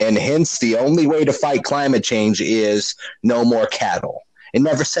 yep, and hence the only way to fight climate change is no more cattle. It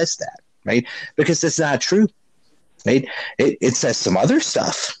never says that, right? Because it's not true, right? It says some other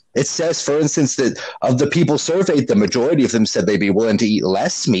stuff. It says, for instance, that of the people surveyed, the majority of them said they'd be willing to eat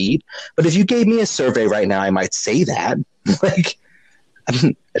less meat. But if you gave me a survey right now, I might say that. Like,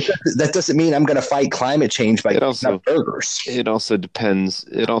 that doesn't mean I'm going to fight climate change by eating up burgers. It also depends.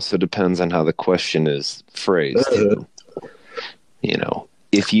 It also depends on how the question is phrased.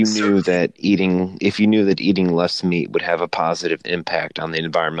 If you knew that eating less meat would have a positive impact on the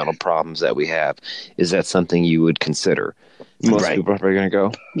environmental problems that we have, is that something you would consider? Most people are probably going to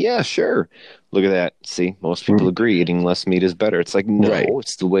go, yeah, sure. Look at that. See, most people agree eating less meat is better. It's like, no,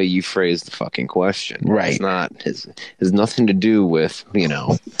 it's the way you phrase the fucking question. Right. It's not, it has nothing to do with,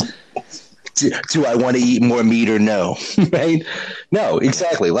 do I want to eat more meat or no? Right? No,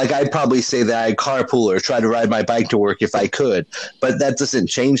 exactly. Like I'd probably say that I carpool or try to ride my bike to work if I could, but that doesn't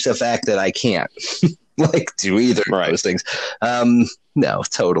change the fact that I can't do either of those things. No,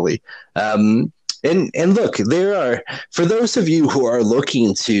 totally. And look, there are, for those of you who are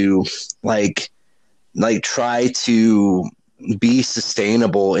looking to like try to be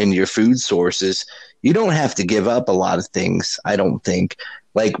sustainable in your food sources, you don't have to give up a lot of things, I don't think.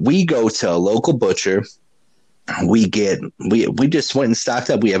 Like we go to a local butcher, we just went and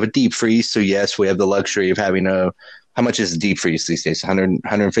stocked up. We have a deep freeze. So yes, we have the luxury of having how much is a deep freeze these days? $150,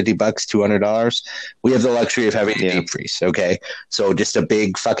 $200. We have the luxury of having a deep freeze. Okay. So just a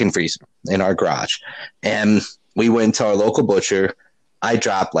big fucking freezer in our garage. And we went to our local butcher. I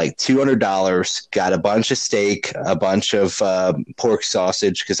dropped like $200, got a bunch of steak, a bunch of pork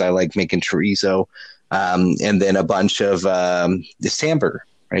sausage, because I like making chorizo, and then a bunch of this hamburger,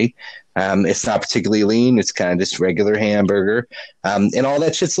 right? It's not particularly lean. It's kind of just regular hamburger. And all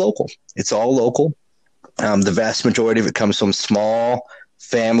that shit's local. It's all local. The vast majority of it comes from small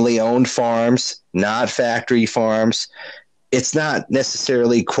family-owned farms, not factory farms. It's not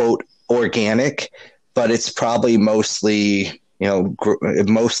necessarily, quote, organic, but it's probably mostly,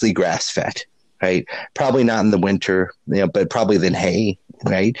 mostly grass-fed, right? Probably not in the winter, but probably than hay,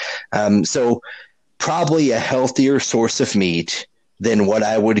 right? So probably a healthier source of meat than what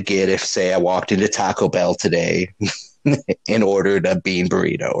I would get if, say, I walked into Taco Bell today and ordered a bean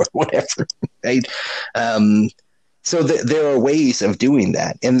burrito or whatever, right? So there are ways of doing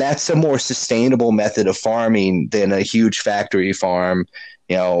that, and that's a more sustainable method of farming than a huge factory farm,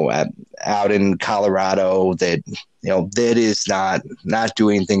 out in Colorado that is not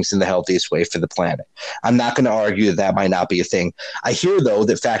doing things in the healthiest way for the planet. I'm not going to argue that might not be a thing. I hear though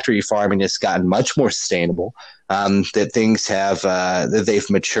that factory farming has gotten much more sustainable. That things have that they've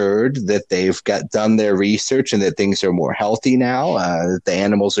matured, that they've done their research, and that things are more healthy now. That the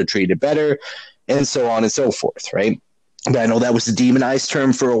animals are treated better, and so on and so forth, right? But I know that was a demonized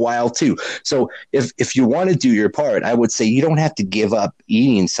term for a while too. So if you want to do your part, I would say you don't have to give up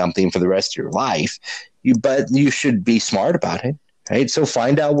eating something for the rest of your life, but you should be smart about it, right? So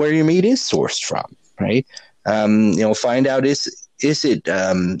find out where your meat is sourced from, right? Find out is it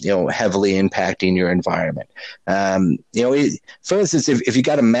heavily impacting your environment? For instance, if you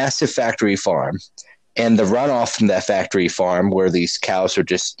got a massive factory farm, and the runoff from that factory farm where these cows are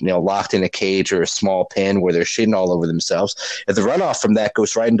just, locked in a cage or a small pen where they're shitting all over themselves, if the runoff from that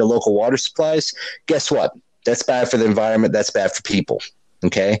goes right into local water supplies, guess what? That's bad for the environment. That's bad for people.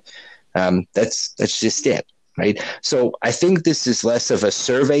 Okay. That's just it. Right. So I think this is less of a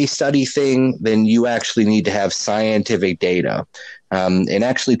survey study thing than you actually need to have scientific data, and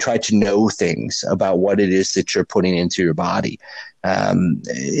actually try to know things about what it is that you're putting into your body. And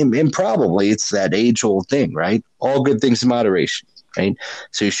probably it's that age old thing, right? All good things in moderation, right?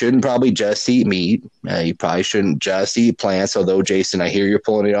 So you shouldn't probably just eat meat. You probably shouldn't just eat plants, although Jason, I hear you're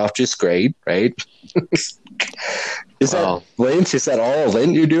pulling it off just great, right? Is that Lynch? Is that all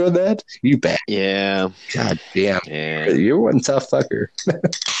Lynch you're doing that? You bet. Yeah. God damn. Yeah. You're one tough fucker.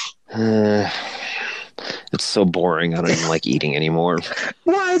 It's so boring. I don't even like eating anymore.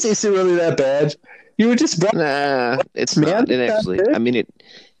 Why is it really that bad? You were just nah, it's not. It actually, I mean,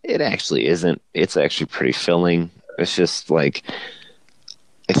 it actually isn't. It's actually pretty filling. It's just like,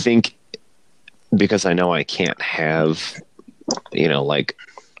 I think because I know I can't have, like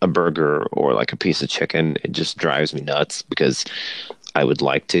a burger or like a piece of chicken, it just drives me nuts because I would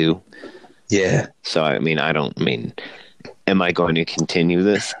like to. Yeah. So, am I going to continue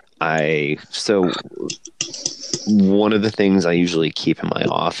this? One of the things I usually keep in my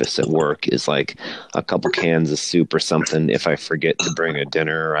office at work is like a couple cans of soup or something. If I forget to bring a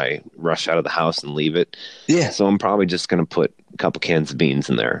dinner, I rush out of the house and leave it. Yeah. So I'm probably just going to put a couple cans of beans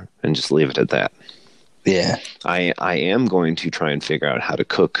in there and just leave it at that. Yeah. I am going to try and figure out how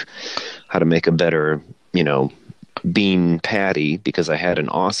to make a better, bean patty, because I had an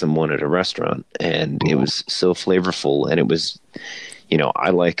awesome one at a restaurant and it was so flavorful, and it was, I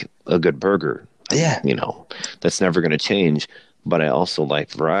like a good burger. Yeah. That's never going to change. But I also like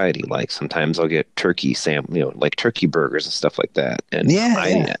variety. Like sometimes I'll get turkey like turkey burgers and stuff like that. And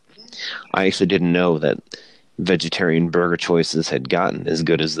I actually didn't know that vegetarian burger choices had gotten as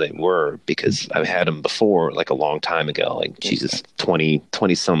good as they were, because I've had them before, like a long time ago, like Jesus, 20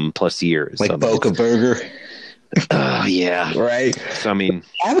 some plus years. Like Boca Burger. Yeah. Right. So,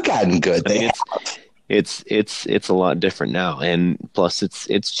 I've gotten good. It's a lot different now, and plus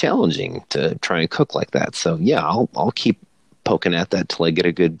it's challenging to try and cook like that. So yeah, I'll keep poking at that till I get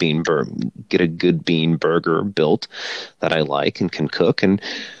a good bean burger built that I like and can cook. And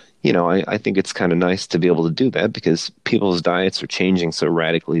I think it's kind of nice to be able to do that, because people's diets are changing so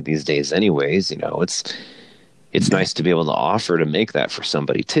radically these days. Anyways, it's nice to be able to offer to make that for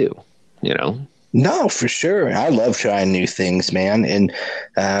somebody too. No, for sure. I love trying new things, man. And,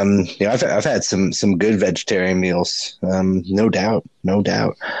 I've had some good vegetarian meals. No doubt.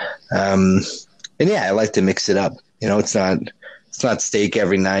 And yeah, I like to mix it up. It's not steak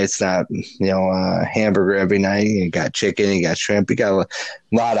every night. It's not, hamburger every night. You got chicken, you got shrimp, you got a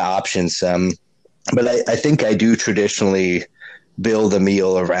lot of options. But I think I do traditionally build a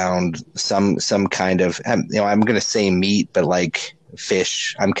meal around some kind of, I'm going to say meat, but like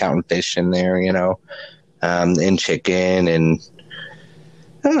fish. I'm counting fish in there, and chicken, and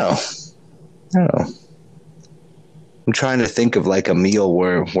I don't know. I'm trying to think of like a meal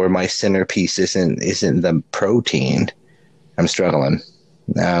where my centerpiece isn't the protein. I'm struggling.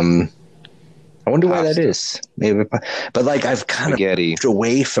 I wonder why that is. Maybe, but like I've kind of moved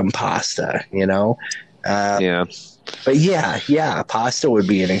away from pasta, Yeah. But yeah, pasta would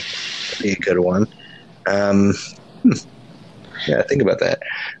be a good one. Yeah, think about that.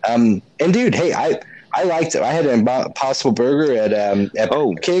 And dude, hey, I liked it. I had an Impossible Burger at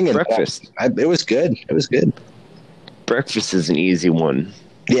King, and breakfast. It was good. It was good. Breakfast is an easy one.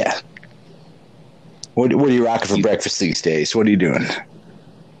 Yeah. What are you rocking for breakfast these days? What are you doing?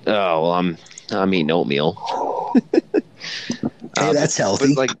 Oh, well, I'm eating oatmeal. Hey, that's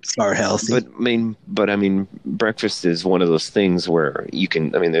healthy. But are healthy. But I mean, breakfast is one of those things where you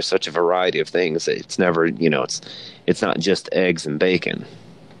can. I mean, there's such a variety of things. It's never, it's not just eggs and bacon.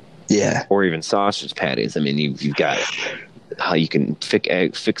 Yeah. Or even sausage patties. I mean, you've got how you can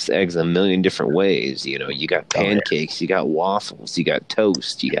fix eggs a million different ways. You got pancakes, you got waffles, you got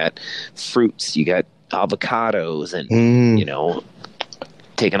toast, you got fruits, you got avocados, and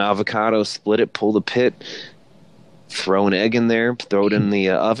take an avocado, split it, pull the pit, throw an egg in there, throw it in the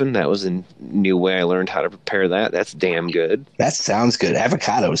oven. That was a new way I learned how to prepare that. That's damn good. That sounds good.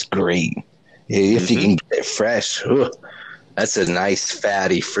 Avocado is great. If you can get it fresh. Ugh, that's a nice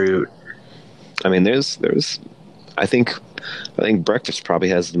fatty fruit. I mean, I think breakfast probably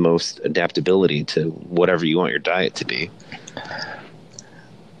has the most adaptability to whatever you want your diet to be.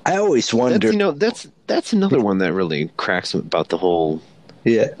 I always wonder. That's another one that really cracks me about the whole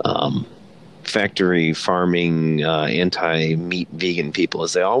factory farming, anti-meat vegan people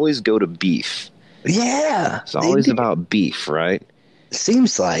is they always go to beef. Yeah. It's always about beef, right?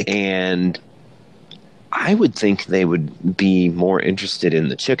 Seems like. And I would think they would be more interested in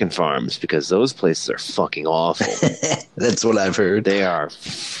the chicken farms because those places are fucking awful. That's what I've heard. They are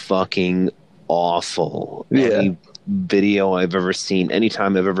fucking awful. Yeah. Any video I've ever seen,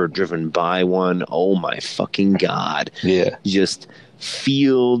 anytime I've ever driven by one, oh my fucking God. Yeah. Just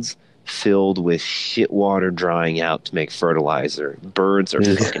fields filled with shit water drying out to make fertilizer. Birds are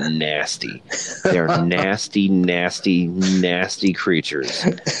fucking nasty. They're nasty, nasty, nasty creatures.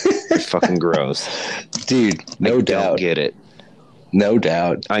 They're fucking gross. Dude, no doubt. I don't get it. No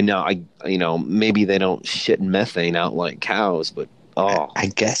doubt. I know. Maybe they don't shit methane out like cows, but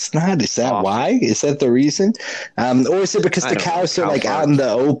I guess not. Is that why? Is that the reason? Or is it because the cows are like out in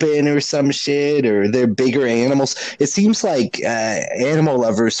the open or some shit, or they're bigger animals? It seems like animal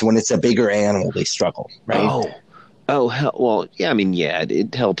lovers, when it's a bigger animal, they struggle, right? Oh, hell, well, yeah. I mean, yeah,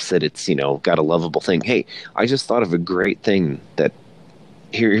 it helps that it's got a lovable thing. Hey, I just thought of a great thing that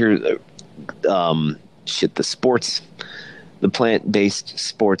the plant-based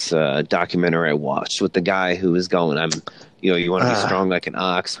sports documentary I watched with the guy who was going, you want to be strong like an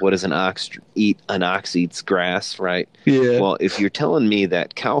ox. What does an ox eat? An ox eats grass, right? Yeah. Well, if you're telling me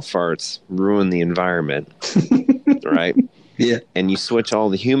that cow farts ruin the environment, right? Yeah. And you switch all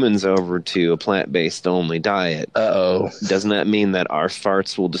the humans over to a plant-based only diet. Doesn't that mean that our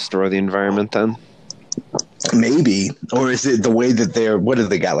farts will destroy the environment then? Maybe. Or is it the way that what have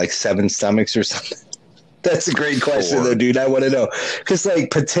they got, like 7 stomachs or something? That's a great question, though, dude. I want to know. Because,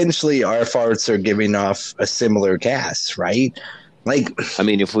 potentially our farts are giving off a similar gas, right? I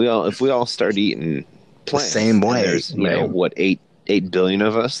mean, if we all start eating plants the same way, there's, what, 8 billion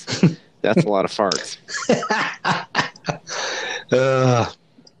of us? That's a lot of farts.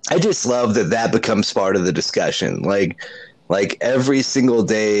 I just love that becomes part of the discussion. Like every single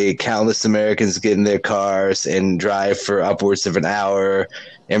day, countless Americans get in their cars and drive for upwards of an hour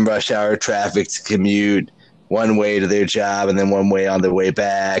in rush hour traffic to commute one way to their job and then one way on their way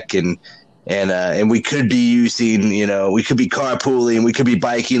back. And we could be using, we could be carpooling, we could be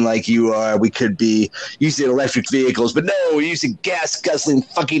biking like you are, we could be using electric vehicles, but no, we're using gas guzzling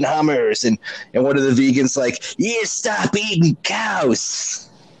fucking Hummers. And what are the vegans like? Yeah, stop eating cows.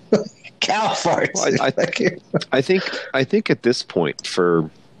 Cow farts. Well, I think at this point, for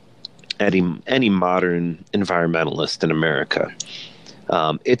any modern environmentalist in America,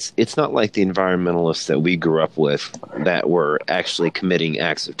 it's not like the environmentalists that we grew up with that were actually committing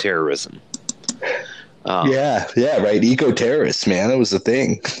acts of terrorism. Yeah, right. Eco-terrorists, man, that was the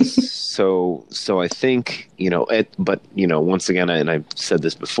thing. So I think but once again, and I've said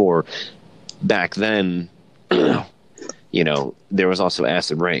this before, back then, there was also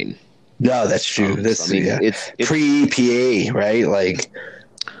acid rain. No, that's true. It's pre-EPA, right?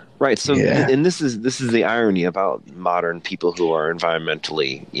 Right. So, and this is the irony about modern people who are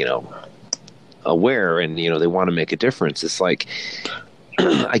environmentally, aware and they want to make a difference. It's like,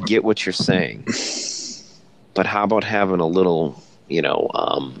 I get what you're saying, but how about having a little,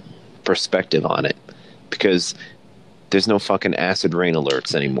 perspective on it? Because there's no fucking acid rain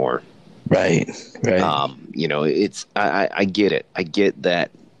alerts anymore. Right. I get it. I get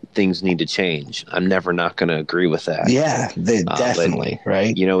that things need to change. I'm never not going to agree with that. Yeah, definitely. But,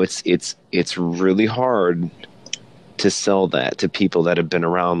 right. It's really hard to sell that to people that have been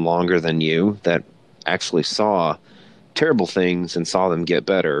around longer than you, that actually saw terrible things and saw them get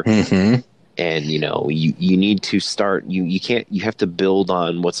better. Mm-hmm. And you need to start. You have to build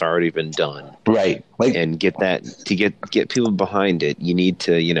on what's already been done, Right? Like, and get people behind it. You need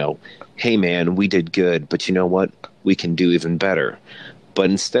to, hey man, we did good, but you know what? We can do even better. But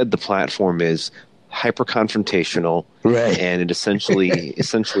instead, the platform is hyper confrontational, right? And it essentially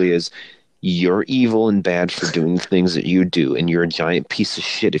is, you're evil and bad for doing the things that you do, and you're a giant piece of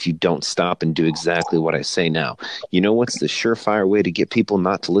shit if you don't stop and do exactly what I say now. You know what's the surefire way to get people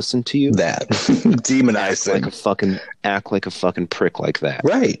not to listen to you? That demonize them. Act like a fucking prick like that.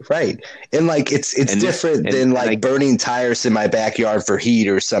 Right. And like it's different than burning tires in my backyard for heat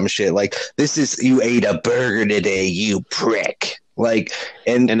or some shit. Like, this is, you ate a burger today, you prick. Like,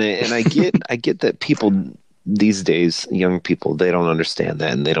 and I get that people these days, young people, they don't understand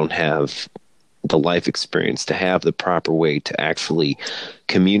that, and they don't have the life experience to have the proper way to actually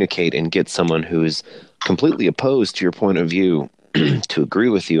communicate and get someone who's completely opposed to your point of view to agree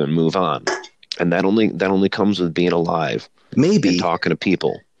with you and move on. And that only comes with being alive, maybe, and talking to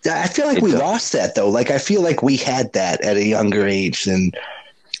people. I feel like we lost that though. Like, I feel like we had that at a younger age than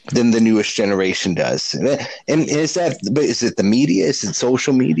the newest generation does. And is it the media? Is it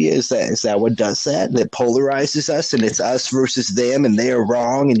social media? Is that what does that? That polarizes us, and it's us versus them, and they're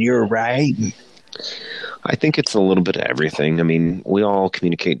wrong and you're right? I think it's a little bit of everything. I mean, we all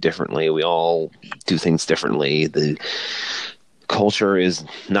communicate differently. We all do things differently. The culture is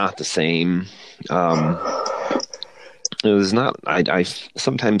not the same. It was not. I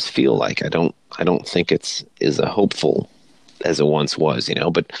sometimes feel like I don't think it's as hopeful as it once was,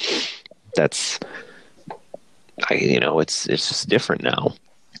 but it's just different now.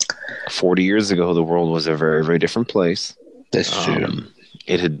 40 years ago, the world was a very, very different place. That's true.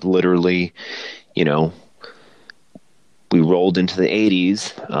 It had literally, we rolled into the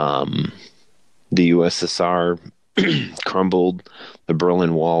 80s. The USSR crumbled. The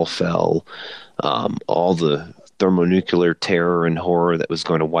Berlin Wall fell. All the thermonuclear terror and horror that was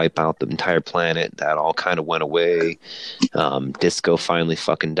going to wipe out the entire planet, that all kind of went away. Disco finally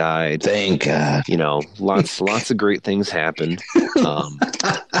fucking died. Thank God. Lots of great things happened.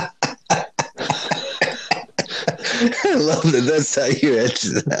 I love that. That's how you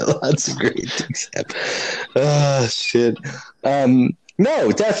answer that. Lots of great things happen. Oh shit.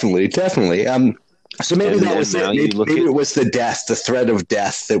 No, definitely. So maybe that was it. Maybe it was the threat of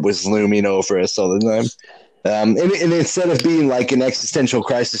death that was looming over us all the time. And instead of being like an existential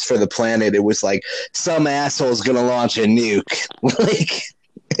crisis for the planet, it was like some asshole's going to launch a nuke.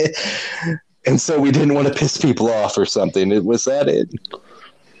 And so we didn't want to piss people off or something. Was that it?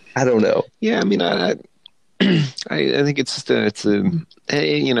 I don't know. Yeah, I mean, I think it's and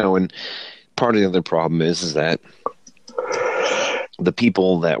part of the other problem is that the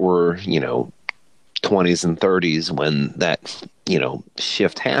people that were, 20s and 30s when that,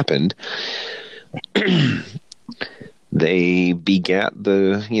 shift happened, they begat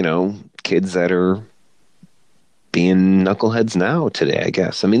the, kids that are being knuckleheads now today, I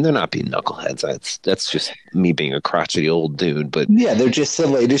guess. I mean, they're not being knuckleheads. That's just me being a crotchety old dude. But yeah, they're just the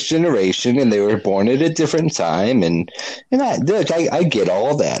latest generation, and they were born at a different time. And I get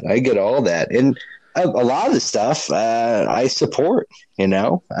all that. And a lot of the stuff I support.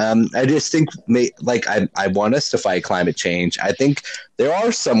 I just think I want us to fight climate change. I think there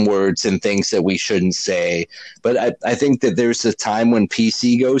are some words and things that we shouldn't say, but I think that there's a time when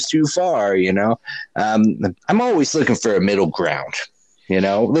PC goes too far. I'm always looking for a middle ground.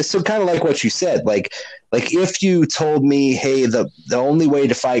 So kind of like what you said, like if you told me, hey, the only way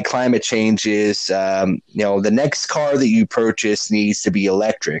to fight climate change is the next car that you purchase needs to be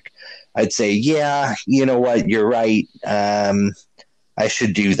electric, I'd say, yeah, you know what, you're right. I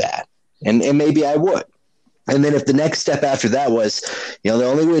should do that. And maybe I would. And then if the next step after that was, the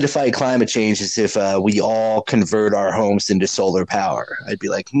only way to fight climate change is if we all convert our homes into solar power, I'd be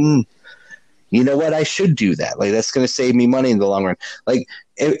like, you know what, I should do that. Like, that's going to save me money in the long run. Like,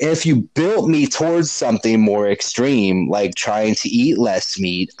 if you built me towards something more extreme, like trying to eat less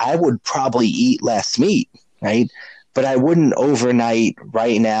meat, I would probably eat less meat, right? But I wouldn't overnight,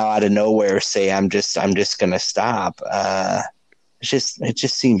 right now, out of nowhere, say I'm just going to stop. It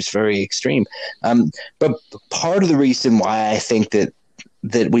just seems very extreme. But part of the reason why I think that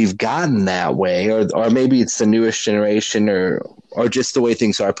we've gotten that way, or maybe it's the newest generation, or just the way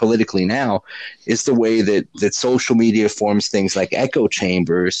things are politically now, is the way that social media forms things like echo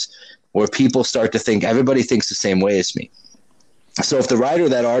chambers, where people start to think everybody thinks the same way as me. So if the writer of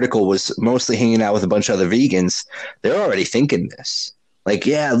that article was mostly hanging out with a bunch of other vegans, they're already thinking this. Like,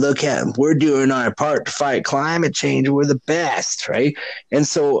 yeah, look at, we're doing our part to fight climate change. We're the best, right? And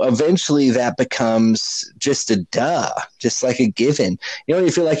so eventually that becomes just a duh, just like a given. You don't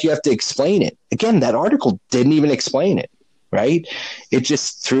even feel like you have to explain it. Again, that article didn't even explain it, right? It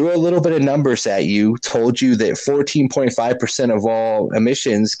just threw a little bit of numbers at you, told you that 14.5% of all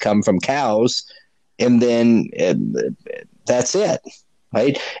emissions come from cows, and then that's it,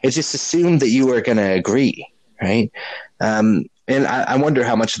 right? It just assumed that you were going to agree, right? And I wonder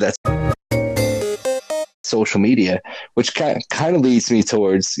how much of that's social media, which kind of leads me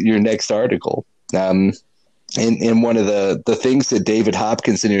towards your next article. In one of the things that David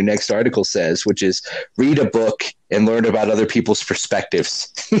Hopkins in your next article says, which is read a book and learn about other people's perspectives.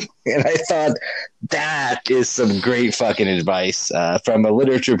 And I thought that is some great fucking advice from a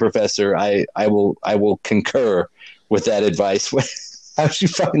literature professor. I will concur with that advice. How'd you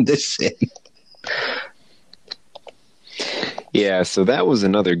find this shit? Yeah, so that was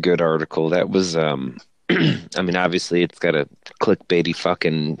another good article. That was, I mean, obviously it's got a clickbaity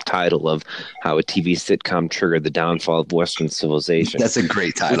fucking title of how a TV sitcom triggered the downfall of Western civilization. That's a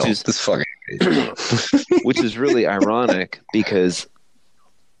great title. That's fucking great. Which is really ironic because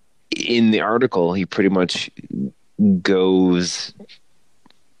in the article, he pretty much goes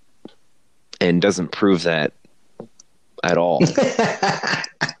and doesn't prove that at all.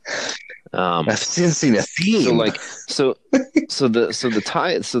 I've seen a theme. So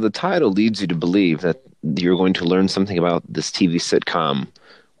the title leads you to believe that you're going to learn something about this TV sitcom,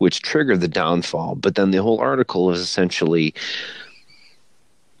 which triggered the downfall. But then the whole article is essentially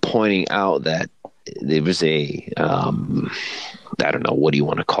pointing out that there was a, I don't know, what do you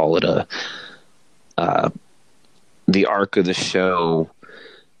want to call it? The arc of the show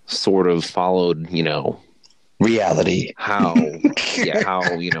sort of followed, reality, how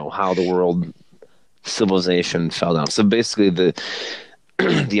the world civilization fell down. So basically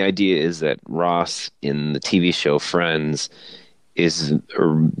the idea is that Ross in the TV show Friends is,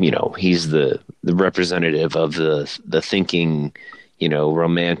 he's the representative of the thinking,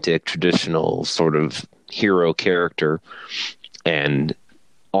 romantic, traditional sort of hero character, and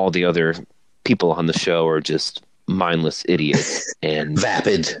all the other people on the show are just mindless idiots and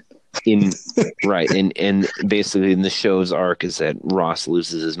vapid. And basically in the show's arc is that Ross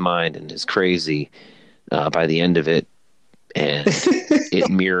loses his mind and is crazy by the end of it, and it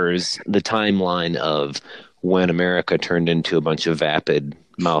mirrors the timeline of when America turned into a bunch of vapid,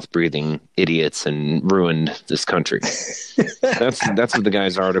 mouth-breathing idiots and ruined this country. That's what the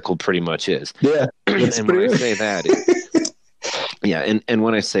guy's article pretty much is. Yeah, and when I say that, and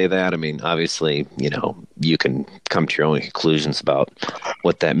when I say that, I mean, obviously, you can come to your own conclusions about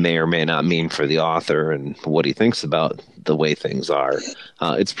what that may or may not mean for the author and what he thinks about the way things are.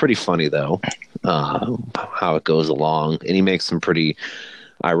 It's pretty funny, though, how it goes along, and he makes some pretty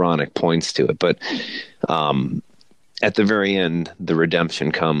ironic points to it. But at the very end, the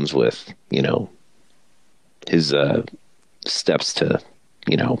redemption comes with, his steps to,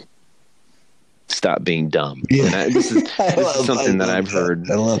 stop being dumb. Yeah. This is something that I've heard.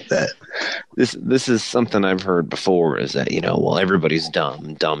 I love that. This is something I've heard before, is that, well, everybody's dumb.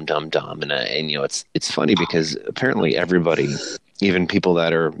 And it's funny because apparently everybody, even people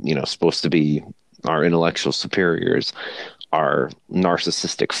that are, supposed to be our intellectual superiors, are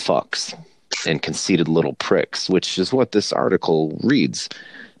narcissistic fucks and conceited little pricks, which is what this article reads.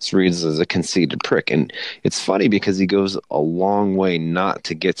 This reads as a conceited prick. And it's funny because he goes a long way not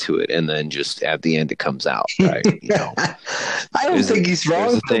to get to it, and then just at the end it comes out, right? I don't think he's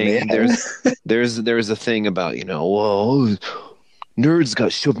wrong. There's a thing about, well, nerds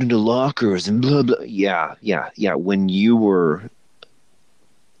got shoved into lockers and blah blah. Yeah. When you were,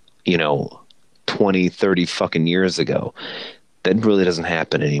 20, 30 fucking years ago, that really doesn't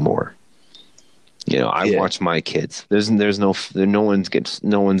happen anymore. I watch my kids. No one's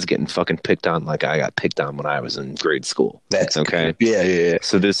getting fucking picked on like I got picked on when I was in grade school. That's okay. Yeah.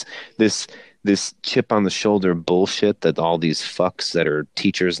 So this chip on the shoulder bullshit that all these fucks that are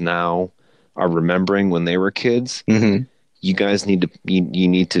teachers now are remembering when they were kids. Mm-hmm. You guys need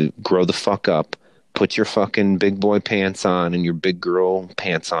to grow the fuck up. Put your fucking big boy pants on and your big girl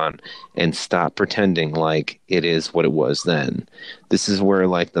pants on, and stop pretending like it is what it was then. This is where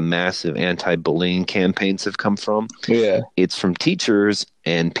like the massive anti-bullying campaigns have come from. Yeah. It's from teachers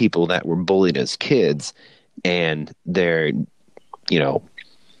and people that were bullied as kids, and they're,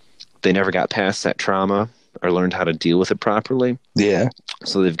 they never got past that trauma or learned how to deal with it properly. Yeah.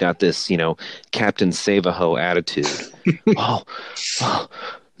 So they've got this, Captain Save-A-Ho attitude.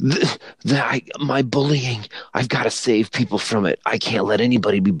 My bullying, I've got to save people from it. I can't let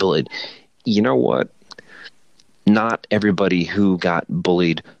anybody be bullied. You know what? not everybody who got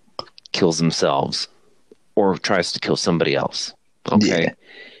bullied kills themselves or tries to kill somebody else. Okay. Yeah.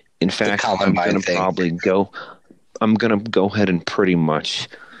 In fact, I'm going to go ahead and pretty much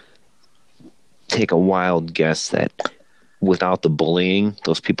take a wild guess that without the bullying,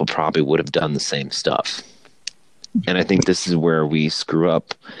 those people probably would have done the same stuff. And I think this is where we screw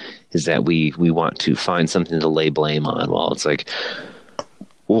up, is that we want to find something to lay blame on. Well, it's like,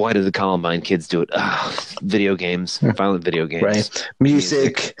 why did the Columbine kids do it? Video games, violent video games. Right.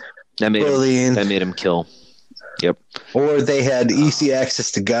 Music, bullying. That made them kill. Yep. Or they had easy access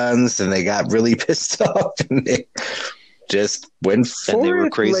to guns and they got really pissed off and they just went for it. They were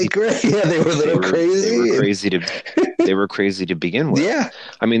crazy. Yeah, they were a little crazy. They were crazy to begin with. Yeah.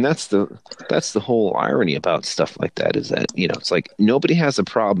 I mean, that's the whole irony about stuff like that, is that, it's like nobody has a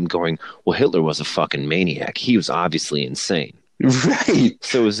problem going, well, Hitler was a fucking maniac. He was obviously insane. Right.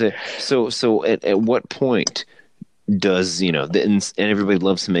 So at what point does, and everybody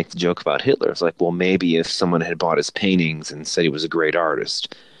loves to make the joke about Hitler. It's like, well, maybe if someone had bought his paintings and said he was a great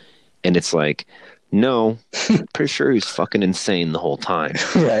artist, and it's like, no, pretty sure he's fucking insane the whole time.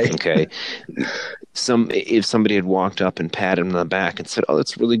 Right. Okay. If somebody had walked up and patted him on the back and said, oh,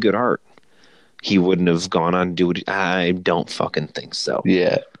 that's really good art, he wouldn't have gone on to do it. I don't fucking think so.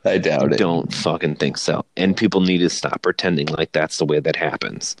 Yeah, I doubt it. Don't fucking think so. And people need to stop pretending like that's the way that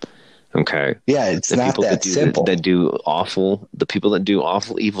happens. Okay. Yeah, it's not that simple. The people that do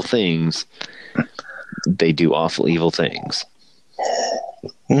awful, evil things, they do awful, evil things.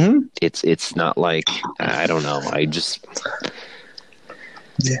 Mm-hmm. It's not like, I don't know.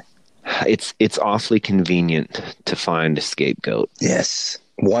 It's awfully convenient to find a scapegoat. Yes.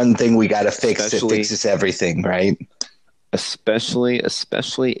 One thing we got to fix that fixes everything, right? Especially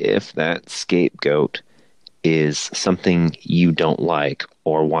if that scapegoat is something you don't like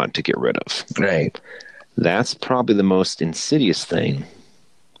or want to get rid of. Right. That's probably the most insidious thing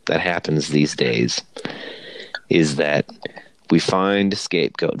that happens these days, is that we find a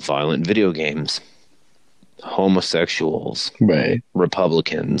scapegoat: violent video games, homosexuals, right,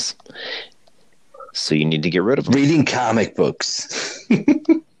 Republicans. So you need to get rid of them. Reading comic books.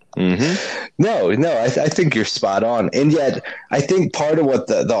 Mm-hmm. No, I think you're spot on. And yet, I think part of what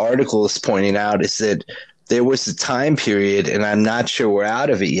the article is pointing out is that there was a time period, and I'm not sure we're out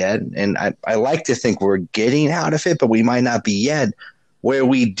of it yet, and I like to think we're getting out of it, but we might not be yet, where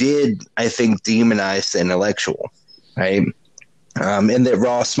we did, I think, demonize the intellectual, right? And that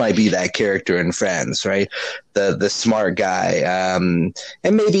Ross might be that character in Friends, right? The smart guy.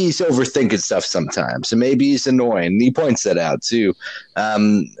 And maybe he's overthinking stuff sometimes, and maybe he's annoying. He points that out too.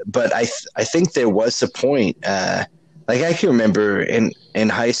 But I think there was a point, like I can remember in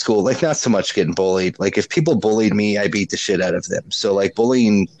high school, like not so much getting bullied. Like if people bullied me, I beat the shit out of them. So like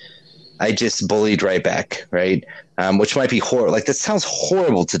bullying, I just bullied right back, right? Which might be horrible. Like that sounds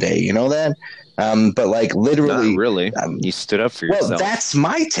horrible today, you know that? But like literally, not really. You stood up for yourself. Well, that's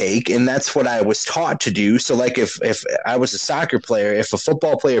my take, and that's what I was taught to do. So like if I was a soccer player, if a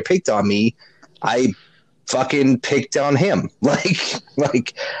football player picked on me, I fucking picked on him.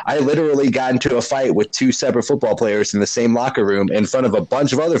 Like I literally got into a fight with two separate football players in the same locker room in front of a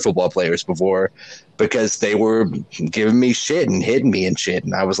bunch of other football players before, because they were giving me shit and hitting me and shit.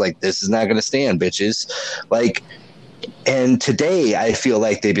 And I was like, this is not going to stand, bitches. Like, and today I feel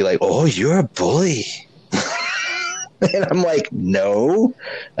like they'd be like, oh, you're a bully. And I'm like, no,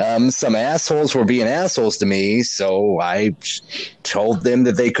 some assholes were being assholes to me, so I told them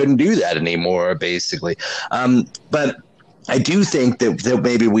that they couldn't do that anymore, basically. But I do think that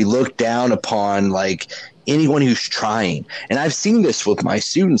maybe we look down upon like anyone who's trying, and I've seen this with my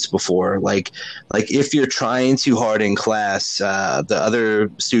students before. Like if you're trying too hard in class, the other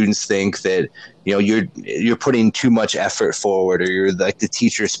students think that you're putting too much effort forward, or you're like the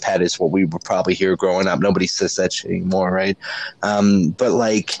teacher's pet is what we would probably hear growing up. Nobody says that shit anymore, right? But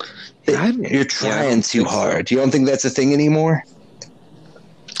like you're trying too hard. You don't think that's a thing anymore?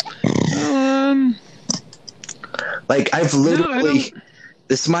 Like I've literally,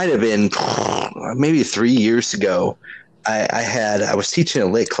 this might have been maybe 3 years ago. I was teaching a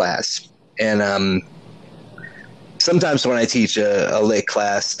lit class, and sometimes when I teach a lit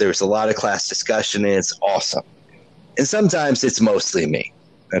class, there's a lot of class discussion, and it's awesome. And sometimes it's mostly me,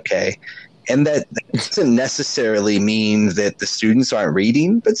 okay? And that doesn't necessarily mean that the students aren't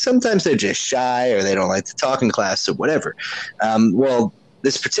reading, but sometimes they're just shy or they don't like to talk in class or whatever. Well,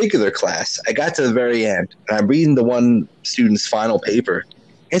 this particular class, I got to the very end, and I'm reading the one student's final paper.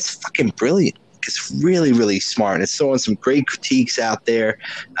 It's fucking brilliant. It's really, really smart. It's throwing some great critiques out there.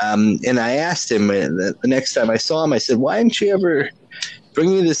 And I asked him the next time I saw him, I said, why didn't you ever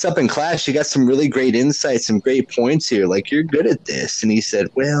bringing this up in class, you got some really great insights, some great points here. Like, you're good at this. And he said,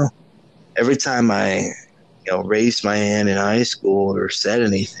 well, every time I, raised my hand in high school or said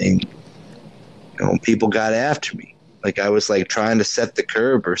anything, people got after me. Like, I was like trying to set the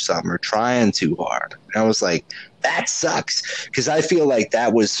curve or something, or trying too hard. And I was like, that sucks. Because I feel like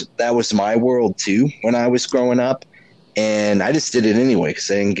that was my world too when I was growing up. And I just did it anyway because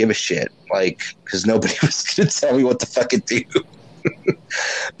I didn't give a shit. Like, because nobody was going to tell me what to fucking do.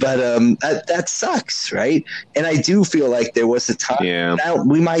 But that sucks, right? And I do feel like there was a time, now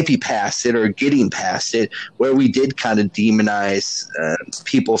we might be past it or getting past it, where we did kind of demonize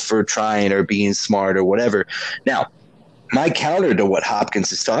people for trying or being smart or whatever. Now, my counter to what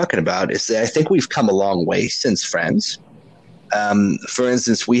Hopkins is talking about is that I think we've come a long way since Friends. For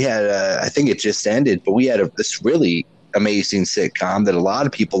instance, we had, I think it just ended, but we had this really amazing sitcom that a lot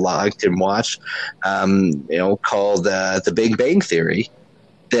of people liked and watched, called The Big Bang Theory,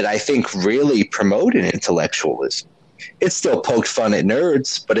 that I think really promoted intellectualism. It still poked fun at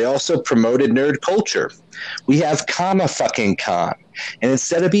nerds, but it also promoted nerd culture. We have fucking Con, and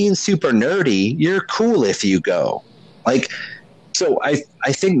instead of being super nerdy, you're cool if you go. Like, so I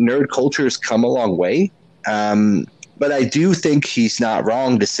think nerd culture has come a long way, but I do think he's not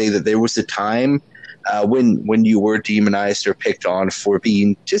wrong to say that there was a time when you were demonized or picked on for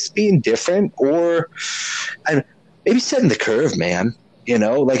being different, or maybe setting the curve, man.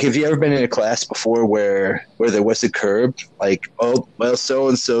 Like, have you ever been in a class before where there was a curve? Like, oh, well,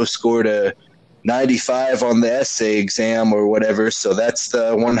 so-and-so scored a 95 on the essay exam or whatever, so that's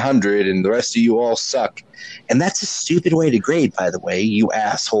the 100, and the rest of you all suck. And that's a stupid way to grade, by the way, you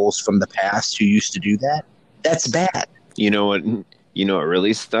assholes from the past who used to do that. That's bad. You know what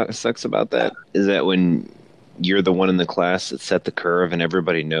really sucks about that is that when you're the one in the class that set the curve and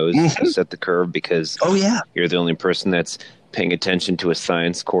everybody knows you set the curve because you're the only person that's paying attention to a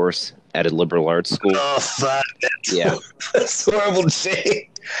science course at a liberal arts school. Oh, fuck. That's horrible shit.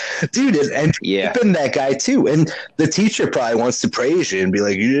 Dude, and you've been that guy too. And the teacher probably wants to praise you and be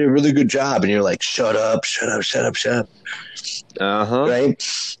like, you did a really good job. And you're like, shut up. Uh-huh. Right?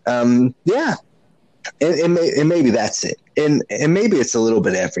 Yeah. And maybe that's it. And maybe it's a little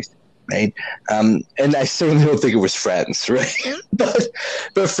bit everything. Right? And I certainly don't think it was Friends, right?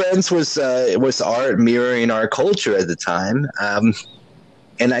 but Friends was art mirroring our culture at the time.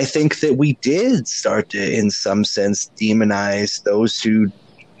 And I think that we did start to, in some sense, demonize those who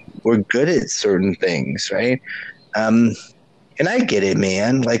were good at certain things, right? And I get it,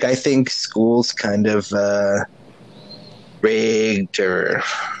 man. Like, I think school's kind of rigged or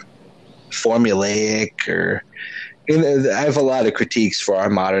formulaic, or I have a lot of critiques for our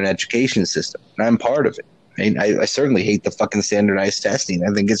modern education system, and I'm part of it. Right? I certainly hate the fucking standardized testing.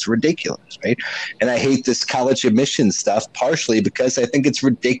 I think it's ridiculous, right? And I hate this college admissions stuff partially because I think it's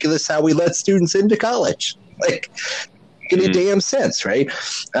ridiculous how we let students into college. Like, get a damn sense, right?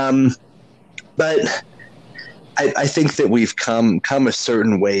 But I think that we've come a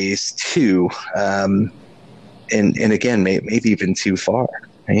certain ways too, and again, maybe even too far,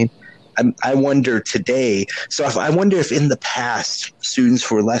 right? I wonder today. So I wonder if in the past students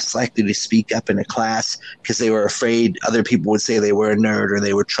were less likely to speak up in a class because they were afraid other people would say they were a nerd or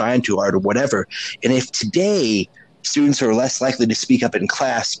they were trying too hard or whatever. And if today students are less likely to speak up in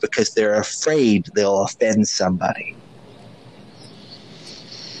class because they're afraid they'll offend somebody.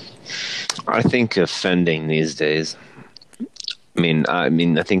 I think offending these days. I mean,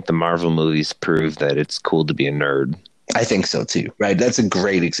 I think the Marvel movies prove that it's cool to be a nerd. I think so too, right? That's a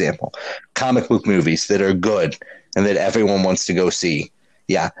great example. Comic book movies that are good and that everyone wants to go see.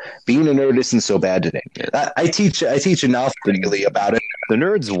 Yeah, being a nerd isn't so bad today. I teach a novel regularly about it. The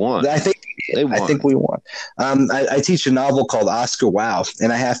nerds won. I think we won. I teach a novel called Oscar Wilde,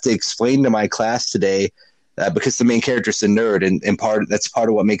 and I have to explain to my class today because the main character is a nerd, and that's part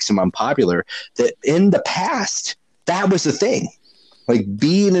of what makes him unpopular. That in the past, that was the thing. Like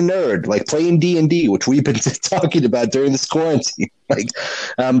being a nerd, like playing D&D, which we've been talking about during this quarantine, like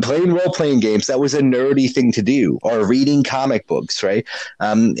playing role-playing games, that was a nerdy thing to do, or reading comic books, right?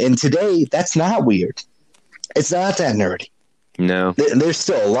 And today, that's not weird. It's not that nerdy. No. There's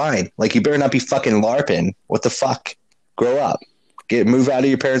still a line. Like, you better not be fucking LARPing. What the fuck? Grow up. Move out of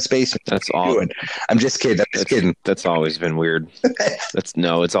your parents' basement. That's all. I'm just kidding. That's always been weird.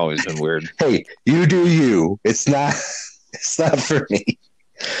 It's always been weird. Hey, you do you. It's not for me.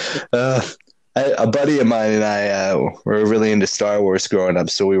 A buddy of mine and I were really into Star Wars growing up,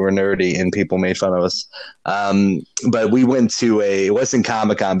 so we were nerdy and people made fun of us. But we went to it wasn't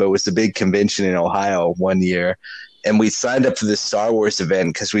Comic-Con, but it was a big convention in Ohio one year. and we signed up for this Star Wars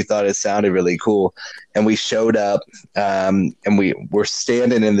event because we thought it sounded really cool. And we showed up, and we were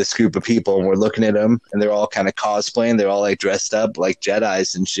standing in this group of people, and we're looking at them, and they're all kind of cosplaying. They're all like dressed up like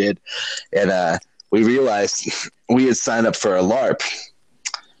Jedis and shit. And we realized we had signed up for a LARP,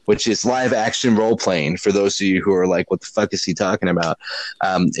 which is live action role playing. For those of you who are like, "What the fuck is he talking about?"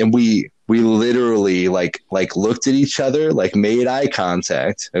 And we literally like looked at each other, like made eye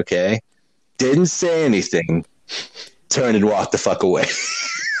contact. Okay, didn't say anything, turned and walked the fuck away.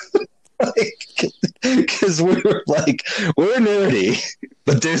 Because we were like, we're nerdy,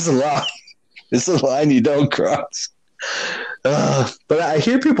 but there's a line. There's a line you don't cross. But I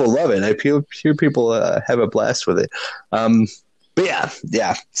hear people love it. I hear people have a blast with it. But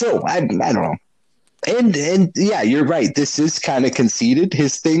yeah. So I don't know. And yeah, you're right. This is kind of conceited.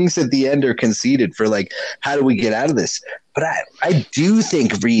 His things at the end are conceited for like, how do we get out of this? But I do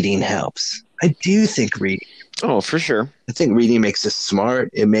think reading helps. I do think reading. Oh, for sure. I think reading makes us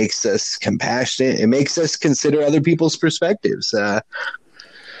smart. It makes us compassionate. It makes us consider other people's perspectives.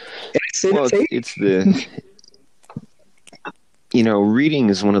 It's the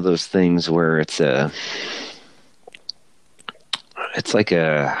reading is one of those things where it's like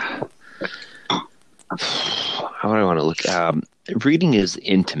a, how do I want to look? Reading is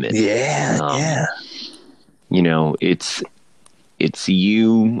intimate. Yeah. It's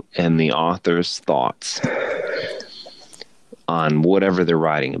you and the author's thoughts on whatever they're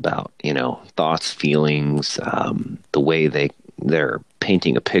writing about, thoughts, feelings, the way they're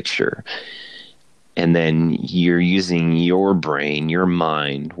painting a picture. And then you're using your brain, your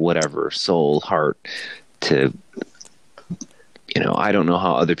mind, whatever, soul, heart, to, I don't know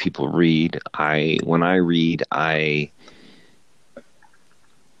how other people read. When I read, how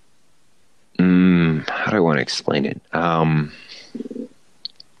do I want to explain it?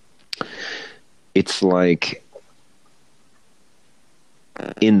 It's like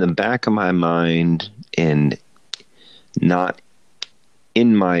in the back of my mind and not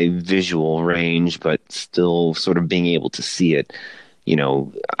in my visual range, but still sort of being able to see it.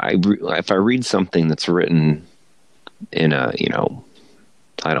 If I read something that's written in a,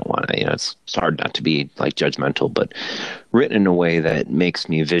 I don't want to, it's hard not to be like judgmental, but written in a way that makes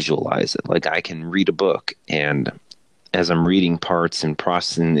me visualize it. Like I can read a book, and as I'm reading parts and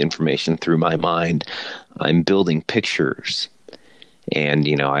processing the information through my mind, I'm building pictures. And,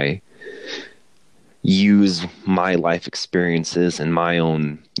 I use my life experiences and my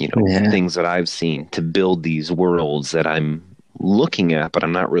own, things that I've seen to build these worlds that I'm looking at, but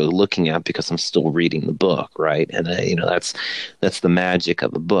I'm not really looking at because I'm still reading the book, right? And that's the magic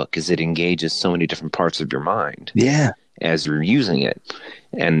of a book, is it engages so many different parts of your mind. Yeah. As you're using it.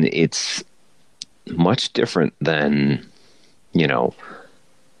 And it's much different than, I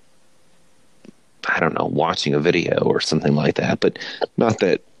don't know, watching a video or something like that. But not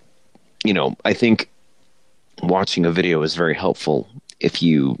that, I think watching a video is very helpful if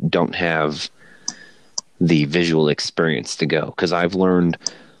you don't have the visual experience to go. Because I've learned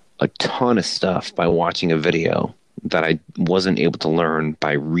a ton of stuff by watching a video that I wasn't able to learn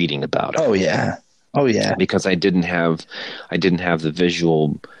by reading about it. Oh yeah. Because I didn't have the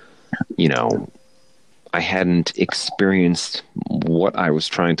visual, I hadn't experienced what I was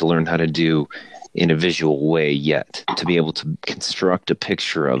trying to learn how to do in a visual way yet, to be able to construct a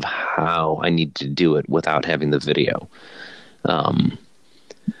picture of how I need to do it without having the video.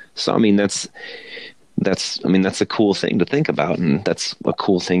 So, I mean, that's a cool thing to think about. And that's a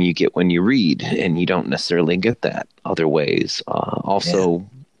cool thing you get when you read, and you don't necessarily get that other ways.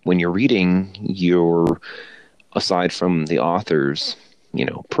 When you're reading, you're, aside from the author's,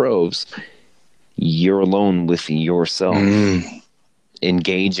 prose, you're alone with yourself,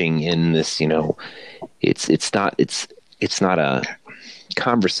 engaging in this, it's not a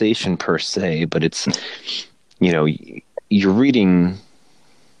conversation per se, but it's, you're reading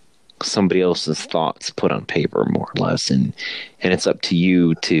somebody else's thoughts put on paper, more or less, and it's up to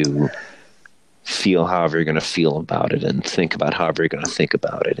you to feel however you're going to feel about it and think about however you're going to think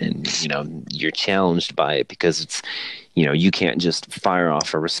about it. And, you're challenged by it because it's, you can't just fire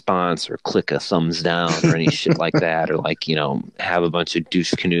off a response or click a thumbs down or any shit like that. Or like, have a bunch of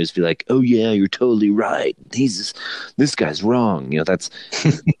douche canoes be like, oh yeah, you're totally right. This guy's wrong. That's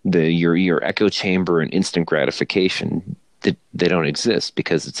your echo chamber and instant gratification. They don't exist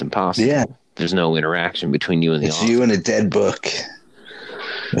because it's impossible. Yeah. There's no interaction between you and the author. It's you and a dead book.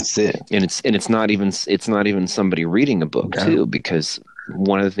 That's it. And it's not even somebody reading a book too, because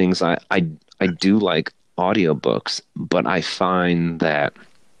one of the things I do like audiobooks, but I find that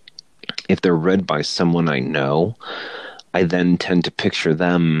if they're read by someone I know, I then tend to picture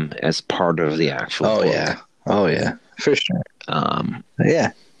them as part of the actual book. Oh yeah, for sure. Um,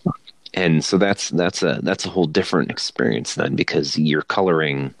 Yeah. and so that's a whole different experience then, because you're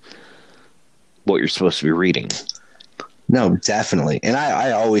coloring what you're supposed to be reading. No, definitely. And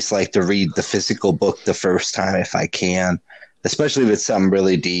I always like to read the physical book the first time if I can, especially if it's something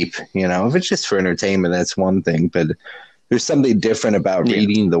really deep. You know, if it's just for entertainment, that's one thing. But there's something different about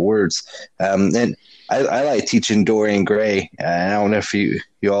reading the words. And I like teaching Dorian Gray. I don't know if you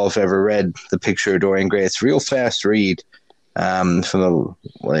all have ever read The Picture of Dorian Gray. It's a real fast read from the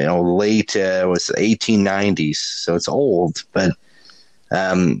late was 1890s, so it's old. But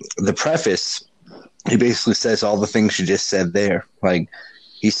the preface, he basically says all the things you just said there. Like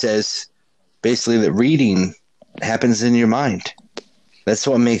he says basically that reading happens in your mind. That's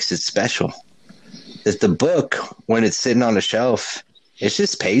what makes it special. That the book, when it's sitting on a shelf, it's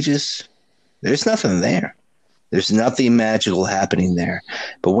just pages. There's nothing there. There's nothing magical happening there.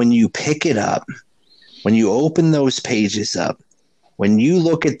 But when you pick it up, when you open those pages up, when you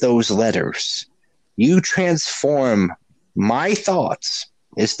look at those letters, you transform my thoughts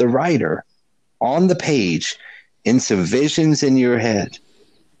as the writer on the page into visions in your head,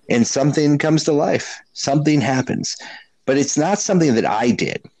 and something comes to life. Something happens. But it's not something that I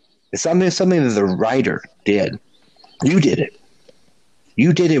did. It's something that the writer did. You did it.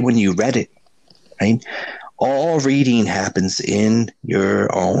 You did it when you read it, right? All reading happens in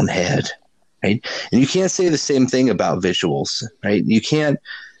your own head, right? And you can't say the same thing about visuals, right? You can't.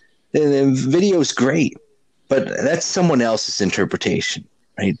 The video is great, but that's someone else's interpretation,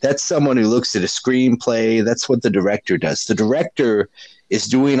 right? That's someone who looks at a screenplay. That's what the director does. The director is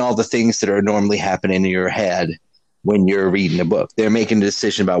doing all the things that are normally happening in your head when you're reading a book. They're making a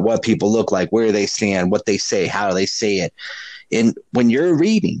decision about what people look like, where they stand, what they say, how they say it. And when you're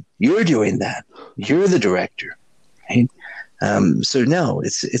reading, you're doing that. You're the director, right? So no,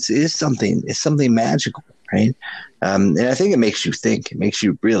 it's something magical, right? And I think it makes you think. It makes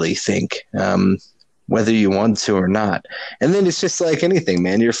you really think, whether you want to or not. And then it's just like anything,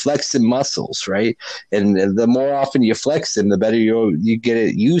 man. You're flexing muscles, right? And the more often you flex them, the better you get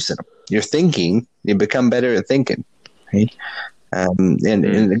at using them. You're thinking. You become better at thinking, right?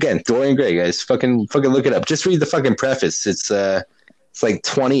 And again, Dorian Gray, guys, fucking look it up. Just read the fucking preface. It's like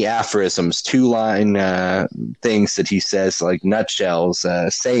 20 aphorisms, 2-line things that he says, like nutshells,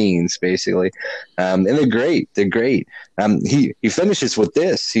 sayings, basically. And they're great. They're great. He finishes with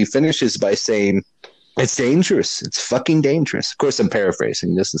this. He finishes by saying, it's dangerous. It's fucking dangerous. Of course, I'm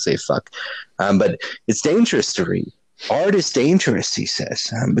paraphrasing. He doesn't say fuck. But it's dangerous to read. Art is dangerous, he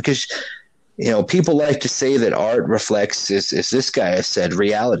says, because people like to say that art reflects, as this guy has said,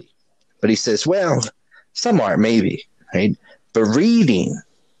 reality. But he says, well, some art maybe, right? But reading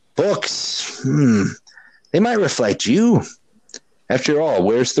books, they might reflect you. After all,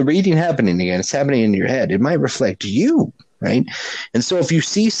 where's the reading happening again? It's happening in your head. It might reflect you, right? And so if you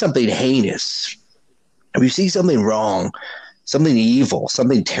see something heinous, if you see something wrong, something evil,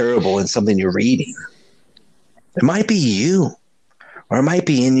 something terrible in something you're reading, it might be you, or it might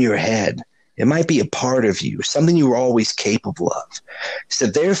be in your head. It might be a part of you, something you were always capable of. So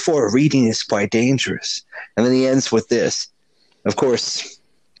therefore, reading is quite dangerous. And then he ends with this. Of course,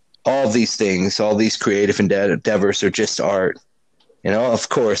 all of these things, all these creative endeavors are just art. Of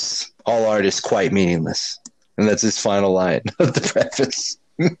course, all art is quite meaningless. And that's his final line of the preface.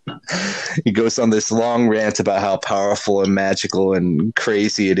 He goes on this long rant about how powerful and magical and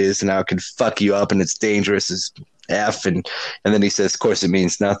crazy it is and how it can fuck you up and it's dangerous as F. And then he says, of course, it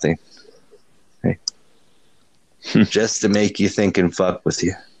means nothing. Right? Just to make you think and fuck with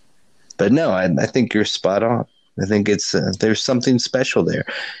you. But no, I think you're spot on. I think it's there's something special there.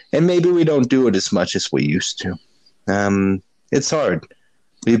 And maybe we don't do it as much as we used to. It's hard.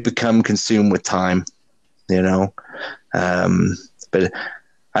 We've become consumed with time, But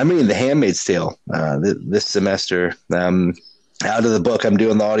I'm reading The Handmaid's Tale this semester. Out of the book, I'm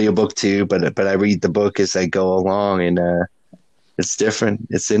doing the audiobook too, but I read the book as I go along, and it's different.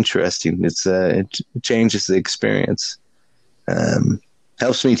 It's interesting. It changes the experience.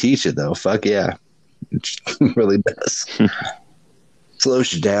 Helps me teach it though. Fuck yeah, it really does.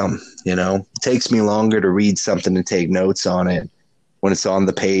 Slows you down. It takes me longer to read something and take notes on it when it's on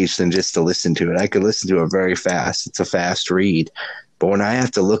the page than just to listen to it. I could listen to it very fast. It's a fast read. But when I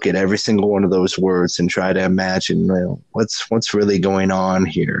have to look at every single one of those words and try to imagine what's really going on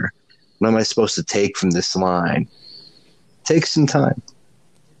here, what am I supposed to take from this line? It takes some time.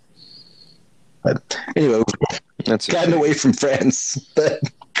 But anyway, that's gotten away from Friends. But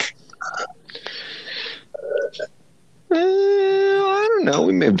I don't know.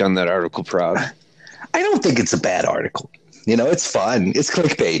 We may have done that article proud. I don't think it's a bad article. It's fun. It's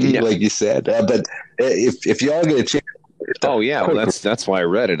clickbaity, like you said. But if y'all get a chance. Oh yeah, well, that's why I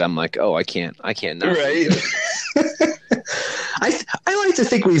read it. I'm like, oh, I can't not. Right. I like to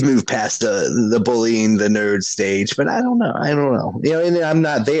think we've moved past the bullying, the nerd stage, but I don't know. And I'm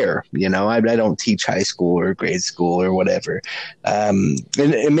not there. I don't teach high school or grade school or whatever. And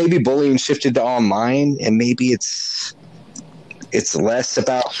maybe bullying shifted to online, and maybe it's less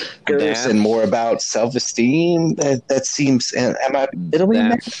about girls and more about self-esteem. That seems. Am I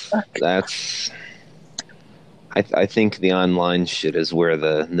middling? That's. I think the online shit is where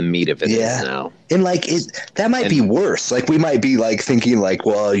the meat of it is now. And that might be worse. Like we might be thinking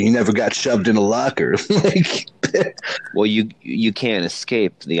well, you never got shoved in a locker. Well, you can't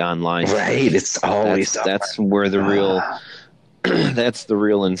escape the online right shit. It's always that's where the real that's the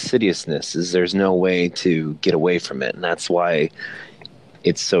real insidiousness is. There's no way to get away from it, and that's why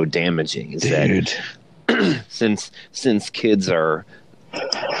it's so damaging. Is that since kids are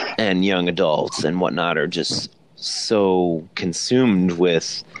and young adults and whatnot are just so consumed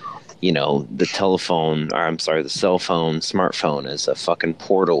with, the telephone, or the cell phone, smartphone as a fucking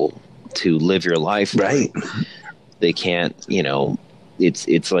portal to live your life. Right. They can't,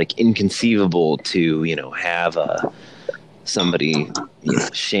 it's like inconceivable to, have somebody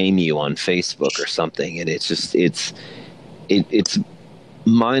shame you on Facebook or something. And it's just, it's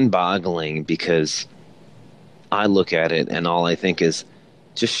mind boggling because I look at it and all I think is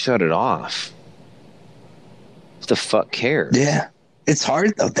just shut it off. What the fuck cares? Yeah. It's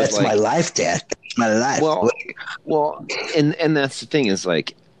hard though. That's my life, Dad. That's my life. Well, and that's the thing is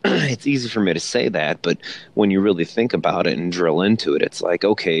it's easy for me to say that, but when you really think about it and drill into it, it's like,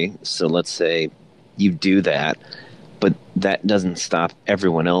 okay, so let's say you do that, but that doesn't stop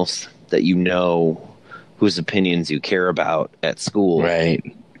everyone else that whose opinions you care about at school, right,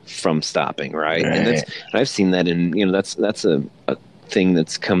 from stopping, right? And I've seen that in that's a thing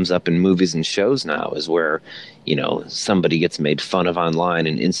that comes up in movies and shows now is where somebody gets made fun of online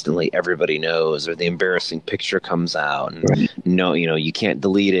and instantly everybody knows, or the embarrassing picture comes out and you can't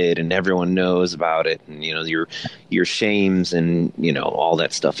delete it and everyone knows about it, and your shames and all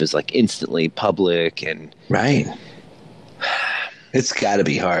that stuff is instantly public. And right, it's got to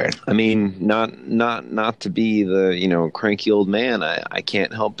be hard. I mean, not to be the cranky old man, I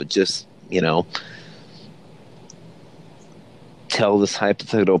can't help but just tell this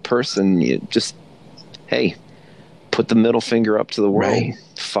hypothetical person, hey, put the middle finger up to the world. Right.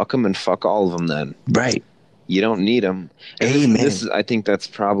 Fuck them and fuck all of them then. Right. You don't need them. Amen. I think that's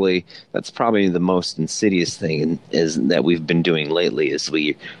probably the most insidious thing is that we've been doing lately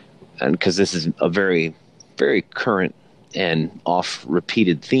and because this is a very, very current and oft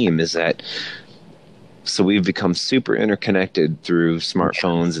repeated theme is that, so we've become super interconnected through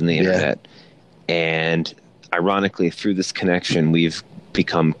smartphones and the internet. And ironically, through this connection, we've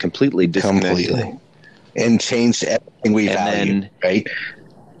become completely disconnected. And changed everything we value, right?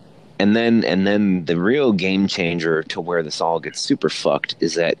 And then the real game changer to where this all gets super fucked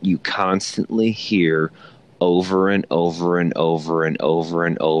is that you constantly hear over and over and over and over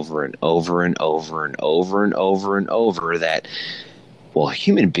and over and over and over and over and over and over that, well,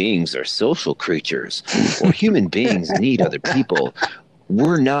 human beings are social creatures. Well, human beings need other people.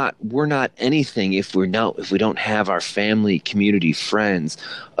 We're not anything if we don't have our family, community, friends.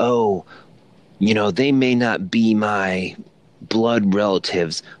 Oh, they may not be my blood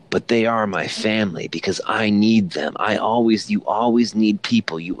relatives, but they are my family because I need them. You always need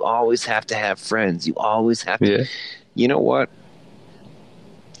people. You always have to have friends. You always have to. You know what?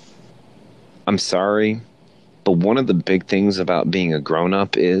 I'm sorry, but one of the big things about being a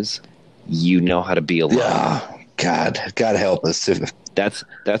grown-up is you know how to be alone. Yeah, God help us. That's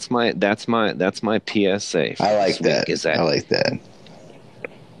my PSA. I like that. I like that.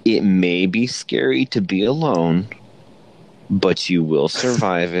 It may be scary to be alone, but you will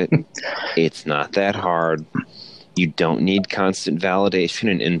survive it. It's not that hard. You don't need constant validation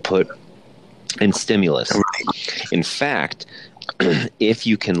and input and stimulus. In fact, if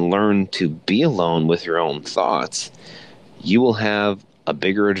you can learn to be alone with your own thoughts, you will have a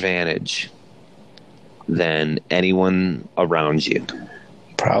bigger advantage than anyone around you.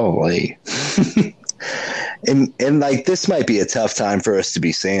 Probably. And this might be a tough time for us to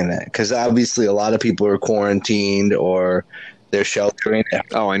be saying that because obviously a lot of people are quarantined or they're sheltering.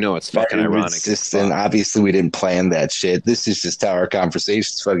 Oh, I know, it's fucking ironic. And obviously we didn't plan that shit. This is just how our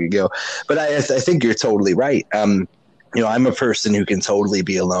conversations fucking go. But I think you're totally right. I'm a person who can totally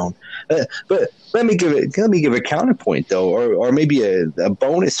be alone. But let me give a counterpoint though, or maybe a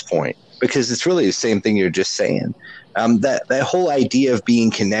bonus point, because it's really the same thing you're just saying. That whole idea of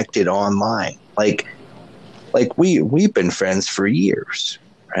being connected online, like we've been friends for years,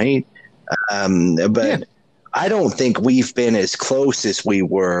 right? But yeah. I don't think we've been as close as we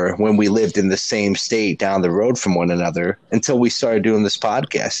were when we lived in the same state down the road from one another until we started doing this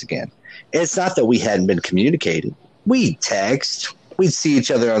podcast again. It's not that we hadn't been communicating. We'd text. We'd see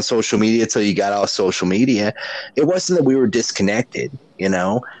each other on social media until you got off social media. It wasn't that we were disconnected, you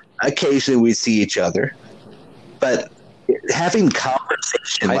know. Occasionally we'd see each other. But having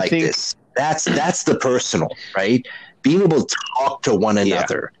conversation this, that's the personal, right? Being able to talk to one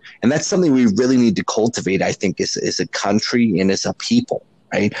another. And that's something we really need to cultivate, I think, as a country and as a people,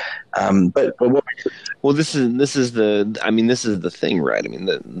 right? But well, this is the thing, right? I mean,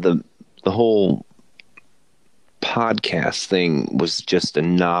 the whole podcast thing was just a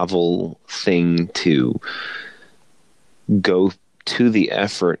novel thing to go to the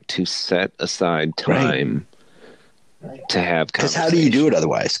effort to set aside time to have conversation. Because how do you do it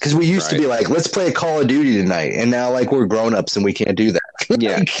otherwise? Because we used to be like, let's play Call of Duty tonight, and now like we're grown-ups and we can't do that.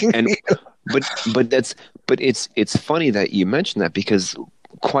 Yeah, and but it's funny that you mentioned that, because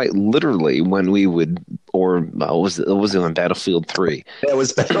quite literally when we would, or was it on Battlefield 3? That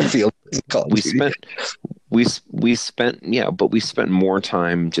was Battlefield. We spent more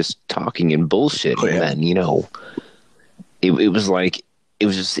time just talking and bullshitting than, you know. It was like it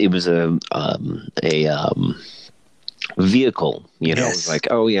was a vehicle, you know. It was like,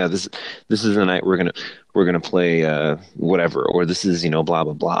 oh yeah, this is the night we're gonna play whatever, or this is, you know, blah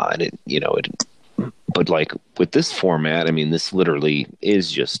blah blah, and but like with this format, I mean, this literally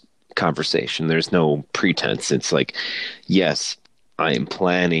is just conversation. There's no pretense. It's like, yes, I am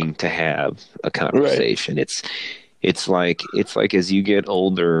planning to have a conversation. Right. It's like as you get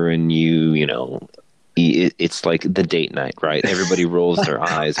older and you know. It's like the date night, right? Everybody rolls their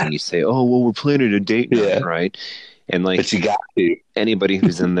eyes when you say, "Oh, well, we're planning a date night," right? And like, but you got to. Anybody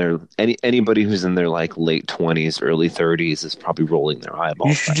who's in their like late 20s, early 30s is probably rolling their eyeballs.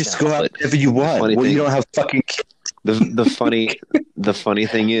 You should just go out whenever you want. Well, you don't have fucking kids. The funny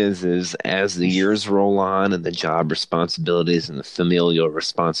thing is as the years roll on and the job responsibilities and the familial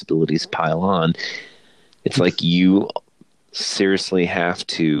responsibilities pile on, it's like you seriously have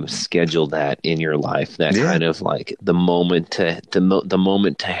to schedule that in your life. That kind of like the moment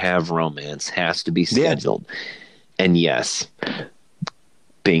to have romance has to be scheduled. And yes,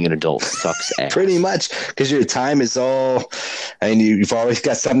 being an adult sucks ass. Pretty much, because your time is all, and you've always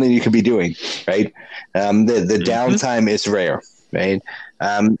got something you could be doing, right? The downtime is rare, right?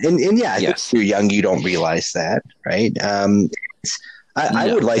 And yeah, if you're young, you don't realize that, right?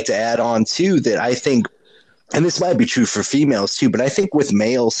 I would like to add on too that I think, and this might be true for females too, but I think with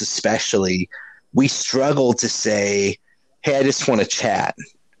males especially, we struggle to say, "Hey, I just want to chat."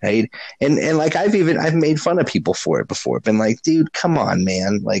 Right. And like I've made fun of people for it before. Been like, dude, come on,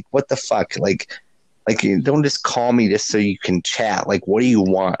 man. Like, what the fuck? Like you don't just call me just so you can chat. Like, what do you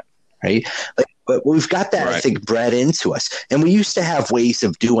want? Right. Like, but we've got that, I think, bred into us. And we used to have ways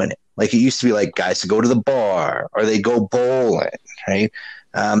of doing it. Like, it used to be like guys to go to the bar or they go bowling. Right.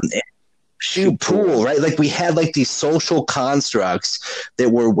 Shoot pool, right? Like we had like these social constructs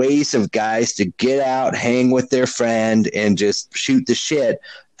that were ways of guys to get out, hang with their friend, and just shoot the shit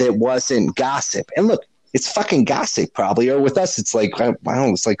that wasn't gossip. And look, it's fucking gossip probably, or with us, it's like, I don't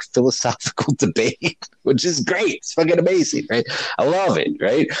know, it's like philosophical debate, which is great. It's fucking amazing, right? I love it,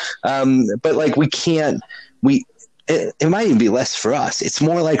 right? But like it might even be less for us. It's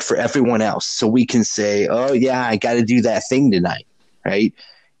more like for everyone else. So we can say, oh yeah, I got to do that thing tonight, right?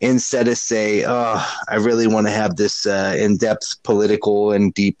 Instead of say, oh, I really want to have this in-depth political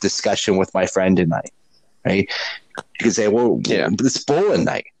and deep discussion with my friend tonight, right? You can say, well, it's bowling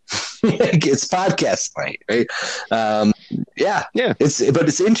night. It's podcast night, right? But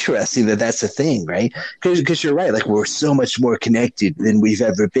it's interesting that that's a thing, right? Because you're right. Like, we're so much more connected than we've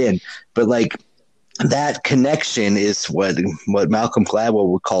ever been. But like, that connection is what Malcolm Gladwell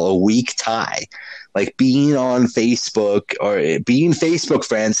would call a weak tie. Like being on Facebook or being Facebook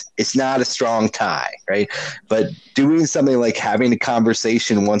friends, it's not a strong tie, right? But doing something like having a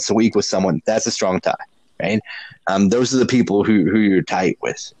conversation once a week with someone, that's a strong tie, right? Those are the people who you're tight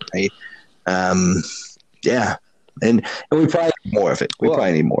with, right? And we probably need more of it.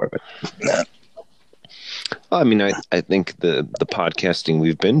 Probably need more of it. Well, I mean, I think the podcasting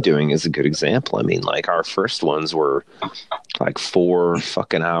we've been doing is a good example. I mean, like our first ones were like 4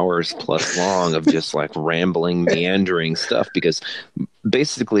 fucking hours plus long of just like rambling, meandering stuff, because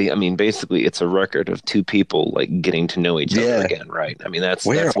basically it's a record of two people like getting to know each other again, right? I mean, that's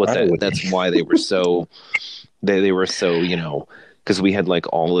why they were so they were so, you know, because we had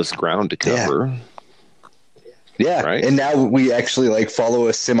like all this ground to cover. Yeah, right? and now we actually like follow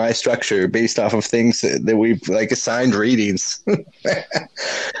a semi structure based off of things that we've like assigned readings.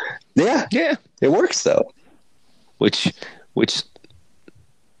 Yeah, Yeah, it works though. which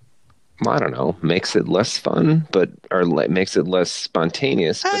I don't know, makes it less fun, makes it less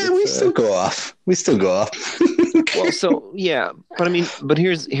spontaneous. But We still go off. We still go off. well, so yeah, but I mean, but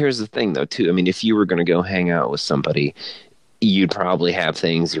here's the thing though too. I mean, if you were going to go hang out with somebody, you'd probably have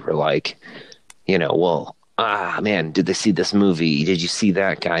things you were like, well, man, did they see this movie? Did you see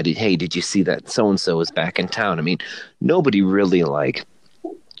that guy? Did you see that so and so is back in town? I mean, nobody really like,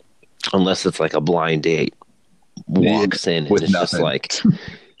 unless it's like a blind date, walks in and with it's just nothing. like,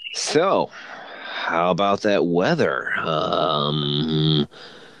 so how about that weather?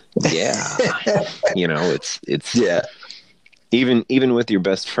 Yeah, it's Yeah, even with your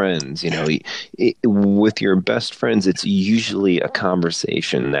best friends, with your best friends, it's usually a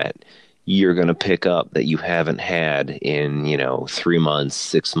conversation that you're going to pick up that you haven't had in 3 months,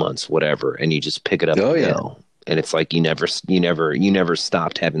 6 months, whatever, and you just pick it up Oh, and yeah. go. And it's like you never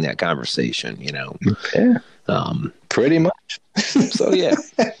stopped having that conversation, yeah, um pretty much. so yeah.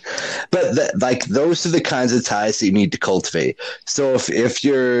 But like those are the kinds of ties that you need to cultivate. So if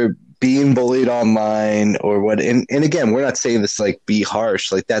you're being bullied online or what, and again, we're not saying this like be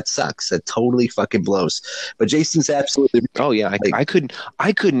harsh, like that sucks, that totally fucking blows. But Jason's absolutely Oh yeah, like, I couldn't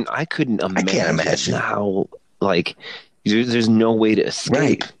imagine, imagine. how, like, there's no way to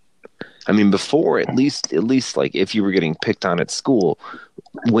escape. Right. I mean, before, at least like if you were getting picked on at school,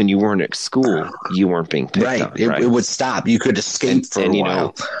 when you weren't at school, you weren't being picked right. on. Right. It would stop. You could escape for a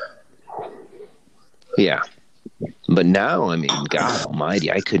while. Yeah. But now, I mean, God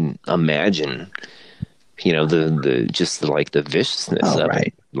Almighty, I couldn't imagine, the just like the viciousness of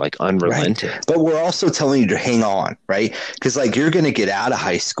it, like unrelenting. Right. But we're also telling you to hang on, right? Because like you're going to get out of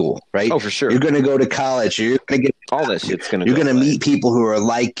high school, right? Oh, for sure. You're going to go to college. You're going to get all that shit's going to. You're going to meet people who are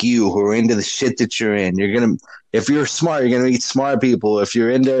like you, who are into the shit that you're in. You're going to, if you're smart, you're going to meet smart people. If you're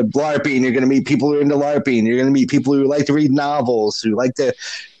into LARPing, you're going to meet people who are into LARPing. You're going to meet people who like to read novels, who like to,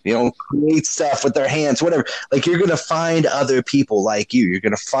 create stuff with their hands, whatever. Like you're going to find other people like you. You're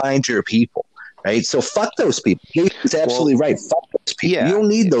going to find your people. Right, so fuck those people. He's absolutely right. Fuck those people. Yeah. You don't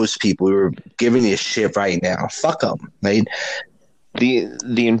need those people who are giving you shit right now. Fuck them. Right.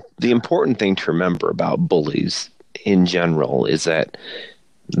 The important thing to remember about bullies in general is that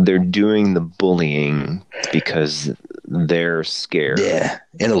they're doing the bullying because they're scared. Yeah,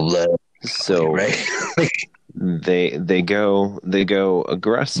 in a low. So right. they go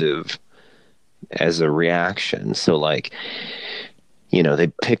aggressive as a reaction. So like, they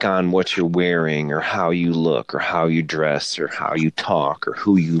pick on what you're wearing or how you look or how you dress or how you talk or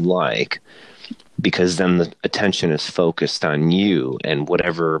who you like, because then the attention is focused on you and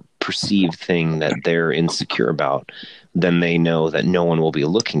whatever perceived thing that they're insecure about, then they know that no one will be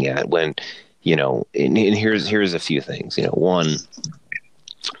looking at when, and here's a few things. One,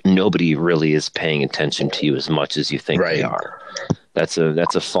 nobody really is paying attention to you as much as you think they are. That's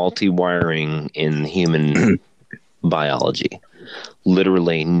a faulty wiring in human biology.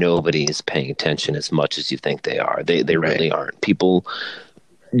 Literally nobody is paying attention as much as you think they are. They really aren't. People,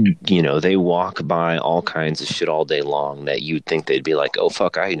 they walk by all kinds of shit all day long that you'd think they'd be like, oh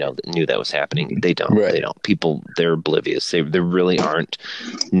fuck, I knew that was happening. They don't. They don't. People, they're oblivious. They really aren't.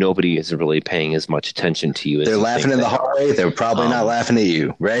 Nobody is really paying as much attention to you as they're laughing in the hallway. They're probably not laughing at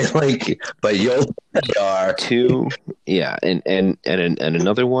you, right? Like, but they are. Two, yeah, and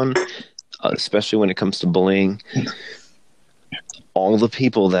another one, especially when it comes to bullying. All the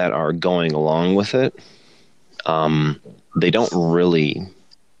people that are going along with it, they're not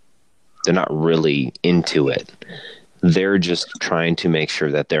really into it. They're just trying to make sure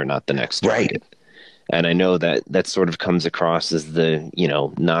that they're not the next target. And I know that sort of comes across as the,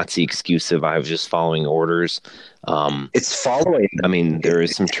 Nazi excuse of I was just following orders. It's following. I mean, there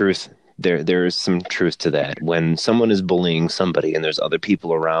is some truth. There is some truth to that. When someone is bullying somebody and there's other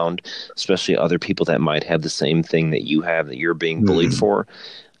people around, especially other people that might have the same thing that you have that you're being bullied for,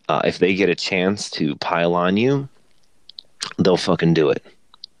 if they get a chance to pile on you, they'll fucking do it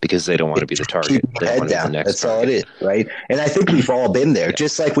because they don't want to be the target. Keep your head down. That's all it is, right? And I think we've all been there,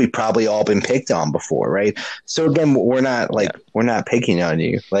 just like we've probably all been picked on before, right? So again, we're not picking on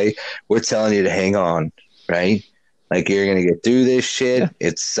you. Like we're telling you to hang on, right? Like you're going to get through this shit. Yeah.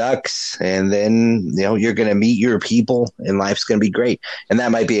 It sucks. And then, you're going to meet your people and life's going to be great. And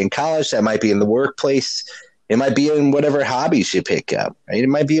that might be in college. That might be in the workplace. It might be in whatever hobbies you pick up, right? It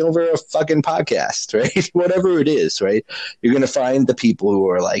might be over a fucking podcast, right? Whatever it is, right? You're going to find the people who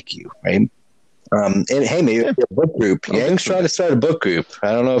are like you, right? And hey, maybe a book group. I'll Yang's do trying to start a book group.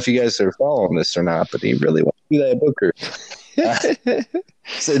 I don't know if you guys are following this or not, but he really wants to do that book group.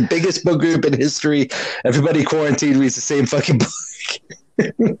 It's the biggest book group in history. Everybody quarantined reads the same fucking book.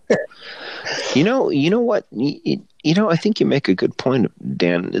 You know what? I think you make a good point,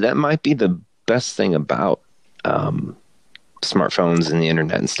 Dan. That might be the best thing about smartphones and the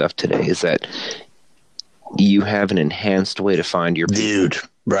internet and stuff today is that you have an enhanced way to find your dude,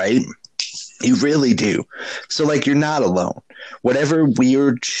 right? You really do. So like you're not alone. Whatever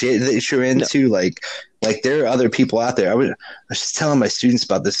weird shit that you're into, like there are other people out there. I was just telling my students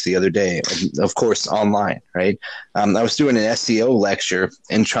about this the other day, of course, online, right? I was doing an SEO lecture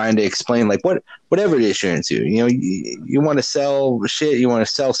and trying to explain like whatever it is you're into. You know, you want to sell shit, you want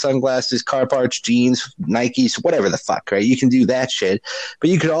to sell sunglasses, car parts, jeans, Nikes, whatever the fuck, right? You can do that shit. But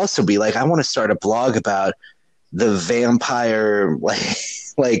you could also be like, I want to start a blog about the vampire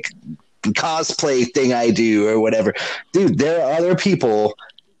like cosplay thing I do or whatever. Dude, there are other people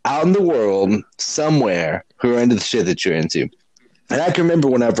out in the world somewhere who are into the shit that you're into. And I can remember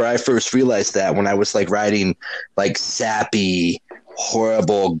whenever I first realized that when I was like writing like sappy,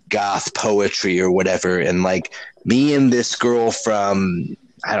 horrible goth poetry or whatever, and like me and this girl from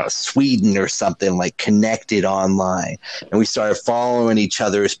I don't know, Sweden or something like connected online and we started following each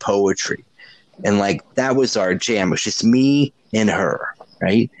other's poetry. And like that was our jam. It was just me and her,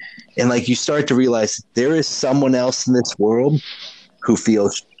 right? And like you start to realize there is someone else in this world who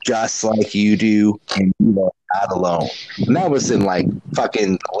feels just like you do, and you are not alone. And that was in like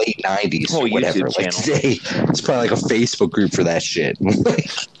fucking late 90s or whatever. Like today, it's probably like a Facebook group for that shit.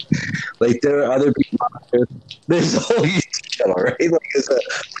 like there are other people out there. There's a whole YouTube channel, right? Like it's a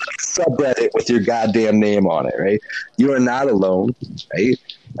subreddit with your goddamn name on it, right? You are not alone, right?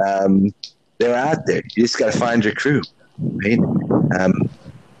 They're out there. You just got to find your crew, right?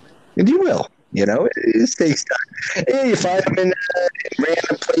 And you will. You know, it just takes time. Yeah, you find them in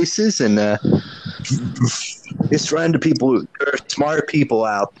random places, and just run to people. There are smart people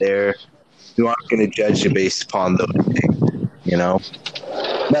out there who aren't going to judge you based upon those things. You know,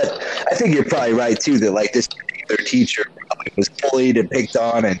 but I think you're probably right too. That like this particular teacher probably was bullied and picked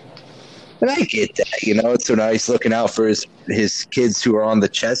on, and I get that. You know, it's so nice looking out for his kids who are on the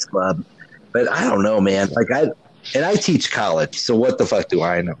chess club. But I don't know, man. Like I teach college, so what the fuck do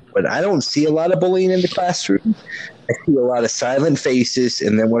I know? But I don't see a lot of bullying in the classroom. I see a lot of silent faces,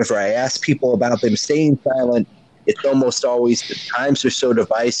 and then whenever I ask people about them staying silent, it's almost always the times are so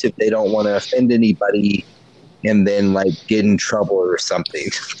divisive they don't want to offend anybody and then like get in trouble or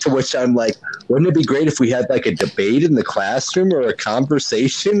something. To which I'm like, wouldn't it be great if we had like a debate in the classroom or a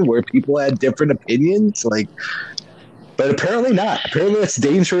conversation where people had different opinions? Like, but apparently not. Apparently that's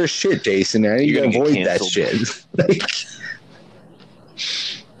dangerous shit, Jason. I need to avoid that shit. Like,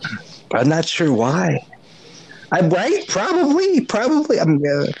 I'm not sure why. I'm right. Probably. I'm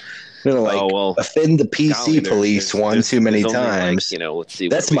gonna offend the PC police one too many times. Like, let's see.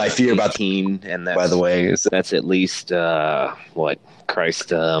 That's my fear about and by the way, that's at least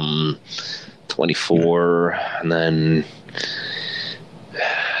 24, and then.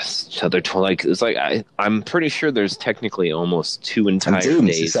 So they're like it's like I'm pretty sure there's technically almost 2 entire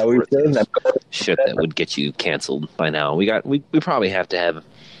days worth of shit that would get you canceled by now. We probably have to have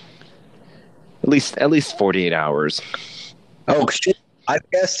at least 48 hours. Oh shit! I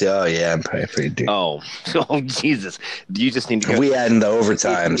guess. Oh yeah, I'm probably pretty deep. Oh Jesus! You just need to. If we add in the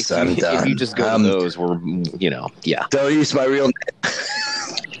overtime, so I'm done. If you just go to those, we're yeah. Don't use my real name.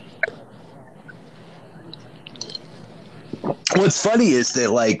 What's funny is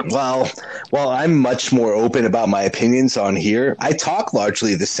that, like, while I'm much more open about my opinions on here, I talk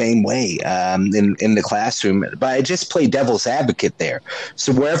largely the same way in the classroom, but I just play devil's advocate there.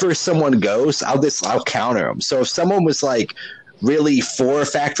 So wherever someone goes, I'll counter them. So if someone was like really for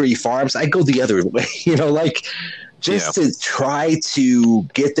factory farms, I go the other way, to try to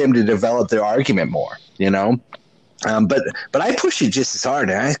get them to develop their argument more, But I push it just as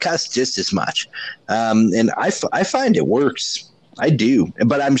hard, and I cuss just as much, and I find it works. I do,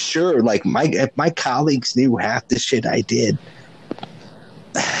 but I'm sure like if my colleagues knew half the shit I did,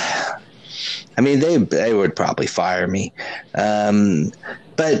 I mean they would probably fire me.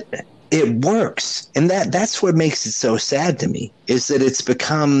 But it works, and that's what makes it so sad to me is that it's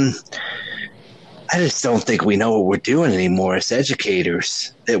become. I just don't think we know what we're doing anymore as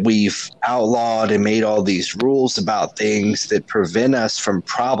educators, that we've outlawed and made all these rules about things that prevent us from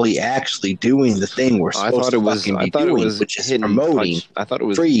probably actually doing the thing we're supposed to fucking be doing, which is promoting I thought it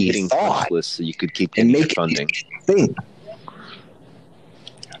was free hitting thought punch lists so you could keep getting your funding. Thing.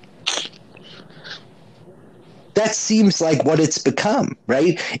 That seems like what it's become,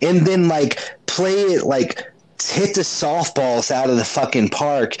 right? And then like play it like hit the softballs out of the fucking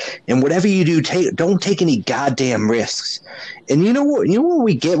park, and whatever you do, don't take any goddamn risks. And you know what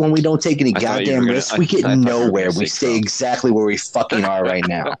we get when we don't take any goddamn risks? We get nowhere. We stay exactly where we fucking are right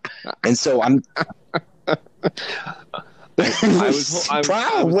now. And so I'm I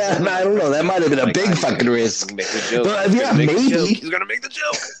don't know. That might have been a big fucking risk. But yeah, maybe he's gonna make the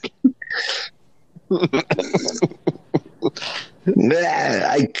joke.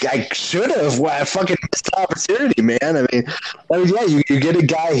 I should have. I fucking missed the opportunity, man. I mean, yeah, you get a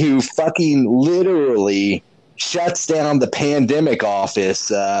guy who fucking literally shuts down the pandemic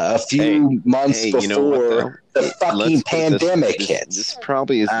office a few months before the fucking pandemic hits. This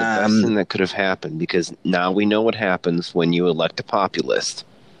probably is the best thing that could have happened, because now we know what happens when you elect a populist,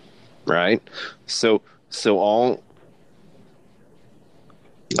 right? So all.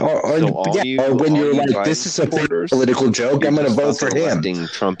 When you're like, this is a political joke, I'm going to vote for him. Electing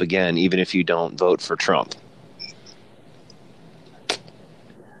Trump again, even if you don't vote for Trump.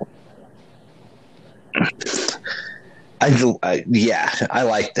 I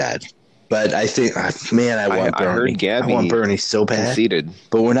like that, but I think, man, I want Bernie. I heard Gabby. I want Bernie so bad, conceded.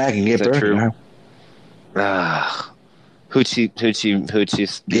 But we're not going to get Bernie. Who'd she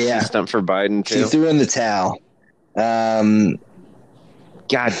stump for Biden too? She threw in the towel.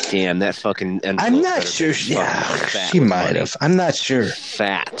 God damn, that fucking... I'm not sure. Yeah, she might have. I'm not sure.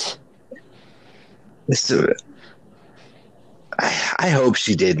 Fat. I hope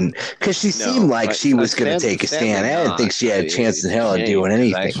she didn't, because she seemed like she was going to take a stand. I didn't think she had a chance in hell of doing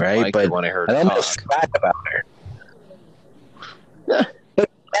anything, right? But I almost forgot about her. But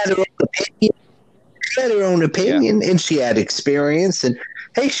she had her own opinion, and she had experience, and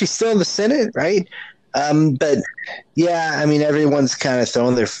hey, she's still in the Senate, right? But yeah, I mean, everyone's kind of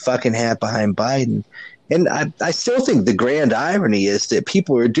throwing their fucking hat behind Biden. And I still think the grand irony is that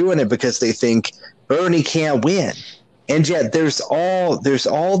people are doing it because they think Bernie can't win. And yet there's all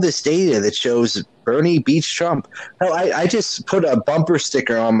this data that shows Bernie beats Trump. No, I just put a bumper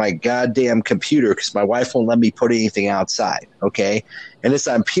sticker on my goddamn computer because my wife won't let me put anything outside. Okay. And as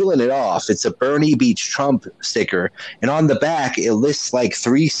I'm peeling it off, it's a Bernie beats Trump sticker. And on the back, it lists like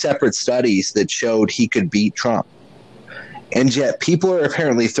 3 separate studies that showed he could beat Trump. And yet people are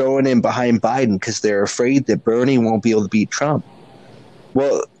apparently throwing in behind Biden because they're afraid that Bernie won't be able to beat Trump.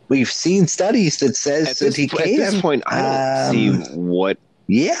 Well, we've seen studies that says that he can. At this point, I don't see what.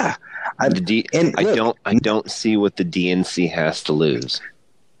 Yeah, I don't see what the DNC has to lose.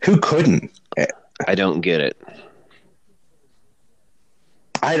 Who couldn't? I don't get it.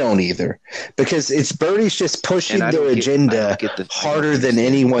 I don't either, because Bernie's just pushing their agenda harder than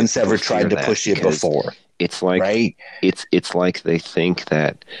anyone's ever tried to push it before. It's like, right? It's like they think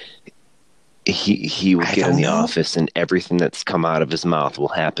that he will get in the office and everything that's come out of his mouth will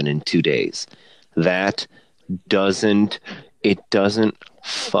happen in 2 days. It doesn't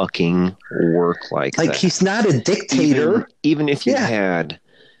fucking work like that. Like, he's not a dictator. Even if you had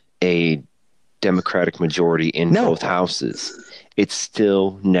a Democratic majority in both houses, it's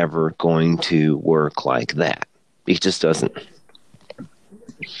still never going to work like that. It just doesn't.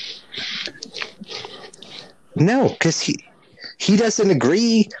 No, because he doesn't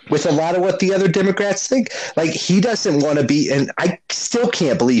agree with a lot of what the other Democrats think. Like, he doesn't want to be, and I still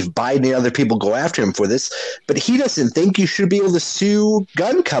can't believe Biden and other people go after him for this, but he doesn't think you should be able to sue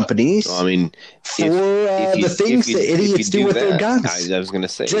gun companies for the things that idiots do with their guns. I was going to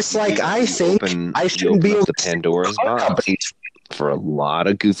say, just like I think I shouldn't be able to sue Pandora's box companies for a lot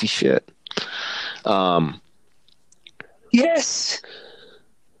of goofy shit. Yes.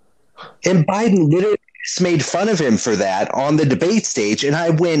 And Biden literally made fun of him for that on the debate stage. And I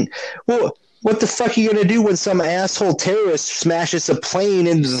went, well, what the fuck are you going to do when some asshole terrorist smashes a plane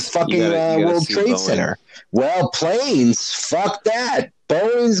into the fucking World Trade Center? Well, planes, fuck that.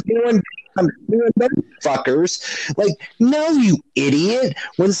 Boeing's going fuckers. Like, no, you idiot.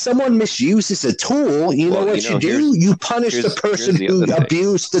 When someone misuses a tool, you know what you do? You punish the person who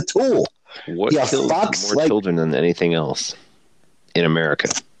abused the tool. What kills more children than anything else in America?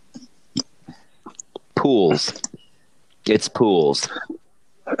 Pools. It's pools.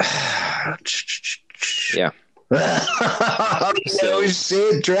 Yeah. No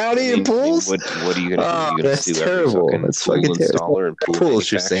shit, drowning in pools. What are you gonna do? That's terrible. That's fucking terrible. And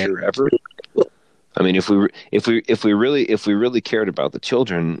pools, you're saying ever? I mean, if we really cared about the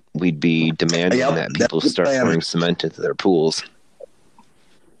children, we'd be demanding that people start pouring cement into their pools.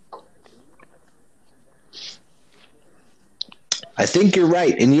 I think you're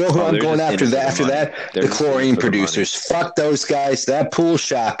right. And you know who I'm going after that? The chlorine producers. Fuck those guys. That pool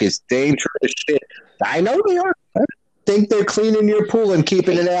shock is dangerous shit. I know they are. think they're cleaning your pool and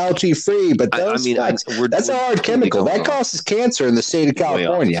keeping it algae free, but that's a hard chemical that causes cancer in the state of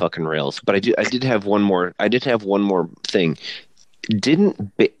California. Fucking rails. But I did have one more thing.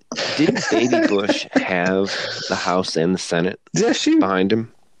 Didn't Baby Bush have the House and the Senate behind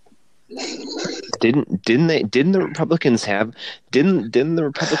him? Didn't the Republicans have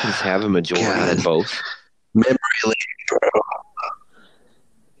a majority in both? Memory lane, bro.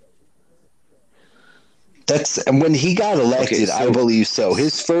 And when he got elected, I believe so.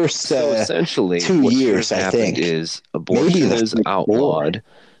 His first essentially 2 years, I think, is abortion is outlawed.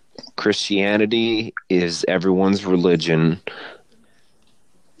 Christianity is everyone's religion.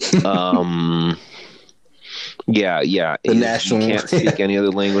 The national. You can't speak any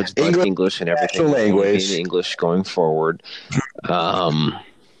other language but English and everything. National language. In English going forward.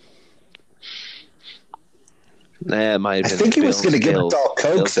 That might have been. I think he was going to give us all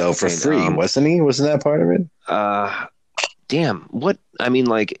Coke though for free, wasn't he? Wasn't that part of it? Damn. What? I mean,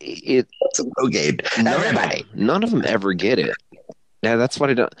 like it. Okay. Everybody. None of them ever get it. Yeah, that's what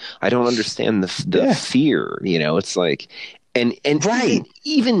I don't understand the fear. You know, it's like, and right.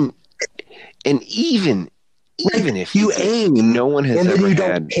 Even if you aim, no one has ever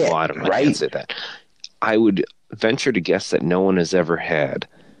had. Hit, well, I can't say that. I would venture to guess that no one has ever had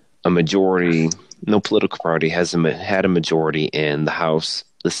a majority. No political party has had a majority in the House,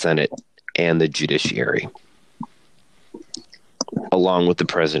 the Senate, and the judiciary, along with the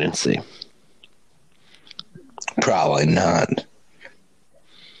presidency. Probably not.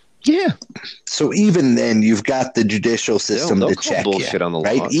 Yeah. So even then, you've got the judicial system to check bullshit you, on the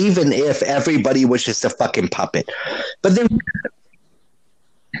right? law. Even if everybody was just a fucking puppet, but they,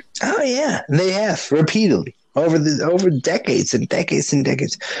 they have repeatedly over decades and decades and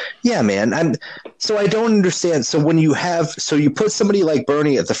decades. Yeah, man. I don't understand. So when you put somebody like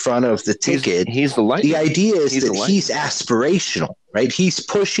Bernie at the front of the ticket, he's the light. The idea is that he's aspirational, right? He's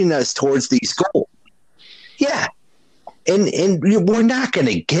pushing us towards these goals. Yeah. And we're not going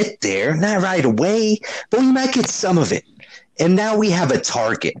to get there, not right away, but we might get some of it. And now we have a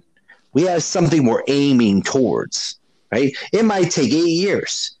target. We have something we're aiming towards, right? It might take 8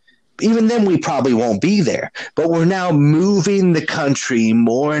 years. Even then, we probably won't be there. But we're now moving the country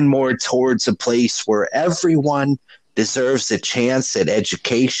more and more towards a place where everyone deserves a chance at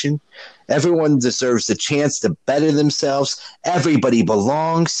education. Everyone deserves a chance to better themselves. Everybody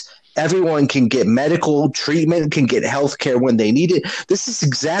belongs. Everyone can get medical treatment, can get health care when they need it. This is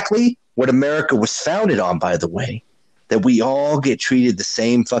exactly what America was founded on, by the way, that we all get treated the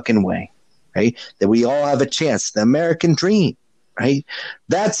same fucking way, right? That we all have a chance, the American dream, right?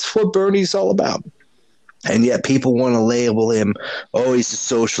 That's what Bernie's all about. And yet people want to label him, oh, he's a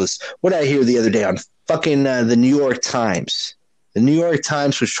socialist. What did I hear the other day on fucking the New York Times? The New York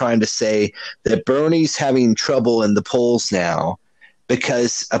Times was trying to say that Bernie's having trouble in the polls now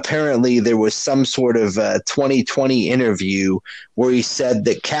because apparently there was some sort of 2020 interview where he said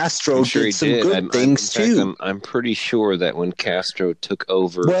that Castro did some good things too. I'm pretty sure that when Castro took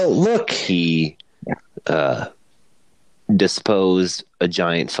over, he disposed a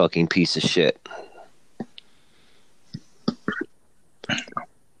giant fucking piece of shit.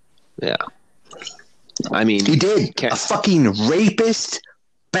 Yeah. I mean, he did. A fucking rapist,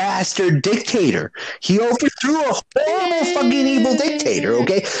 bastard dictator. He overthrew a horrible fucking evil dictator,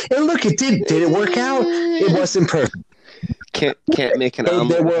 okay? And look, it did. Did it work out? It wasn't perfect. Can't make an omelet.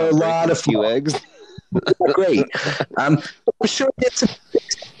 There were a lot of few eggs. Great. For sure it's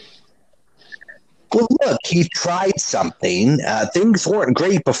well, look, he tried something. Things weren't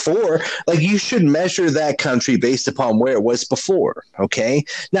great before. Like, you should measure that country based upon where it was before, okay?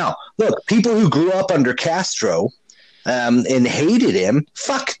 Now, look, people who grew up under Castro and hated him,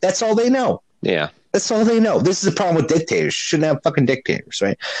 fuck, that's all they know. Yeah. That's all they know. This is the problem with dictators. You shouldn't have fucking dictators,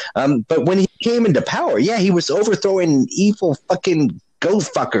 right? But when he came into power, yeah, he was overthrowing an evil fucking goat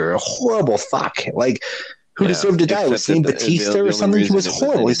fucker, a horrible fuck. Like, who deserved to die? Was his name Batista or something? He was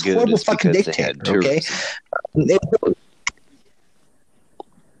horrible. He's a horrible fucking dictator, okay?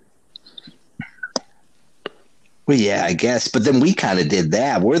 Well, yeah, I guess. But then we kind of did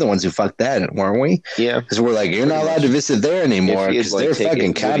that. We're the ones who fucked that, weren't we? Yeah. Because we're like, you're not allowed to visit there anymore because they're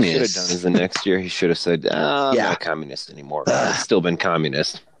fucking communists. What he should have done is the next year he should have said, I'm not a communist anymore. I've still been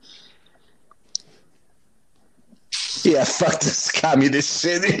communist. Yeah, fuck this communist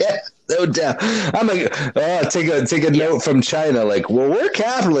shit. Yeah, no doubt. I'm like, take a note from China. Like, well, we're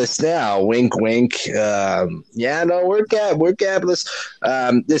capitalists now. Wink, wink. Yeah, no, we're capitalists.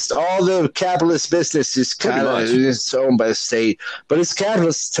 This all the capitalist business is kind of it's owned by the state, but it's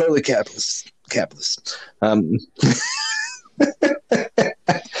capitalist, totally capitalist.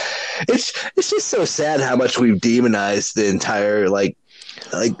 it's just so sad how much we've demonized the entire like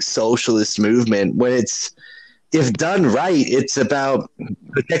socialist movement when it's, if done right, it's about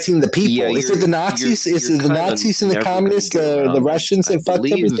protecting the people. Yeah, is it the Nazis? Is it the Nazis and the communists, the Russians that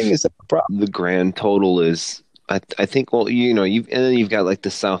fucked everything? Is that the problem? The grand total is, I think. Well, and then you've got like the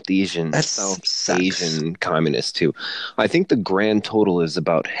South Asian communists too. I think the grand total is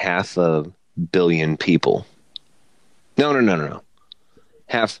about 500 million people. No.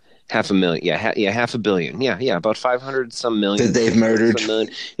 Half a million. Yeah, 500 million. Yeah, about 500 some million that they've murdered.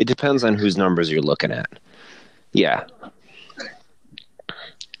 It depends on whose numbers you're looking at. Yeah.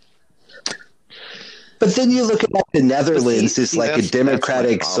 But then you look at the Netherlands, it's like a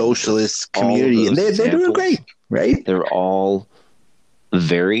democratic socialist community, and they're doing great, right? They're all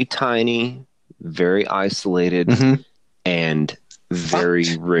very tiny, very isolated, and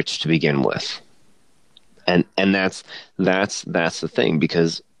very rich to begin with. And that's the thing,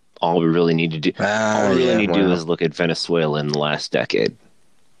 because all we really need to do is look at Venezuela in the last decade.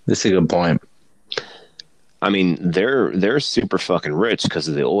 That's a good point. I mean, they're super fucking rich because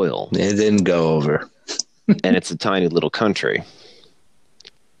of the oil. It didn't go over. And it's a tiny little country.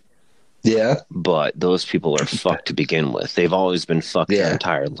 Yeah. But those people are fucked to begin with. They've always been fucked their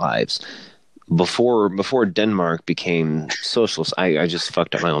entire lives. Before Denmark became socialist, I just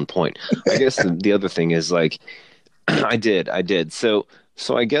fucked up my own point. I guess the other thing is like, I did. So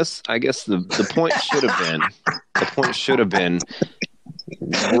I guess the point should have been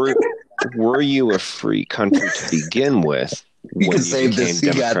were you a free country to begin with when you became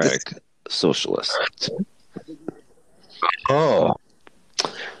democratic socialist? Oh.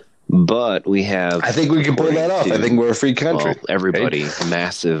 But we have... I think we can pull that off. I think we're a free country. Well, everybody,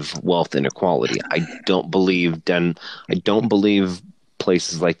 massive wealth inequality. I don't believe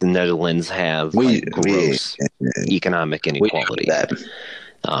places like the Netherlands have gross economic inequality.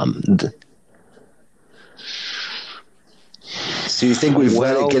 So you think we've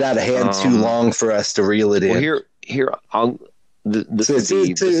let it get out of hand too long for us to reel it in? Well, this would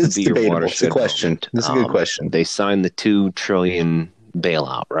be your watershed. It's a question. This is a good question. They signed the $2 trillion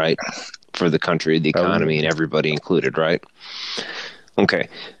bailout, right, for the country, the economy, and everybody included, right? Okay.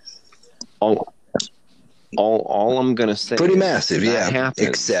 All I'm gonna say, pretty massive, happens,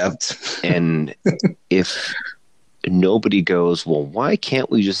 except, and if nobody goes, well, why can't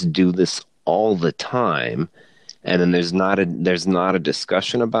we just do this all the time? And then there's not a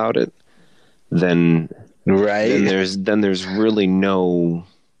discussion about it, then there's really no.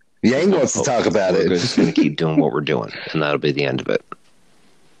 Yang wants to talk about it. We're just going to keep doing what we're doing, and that'll be the end of it.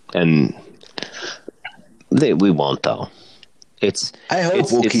 And we won't, though. I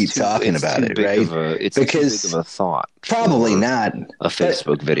hope we'll keep talking about it, right? It's because too big of a thought. Probably not a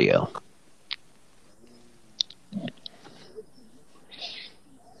Facebook video.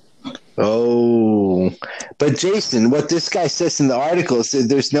 Oh, but Jason, what this guy says in the article is that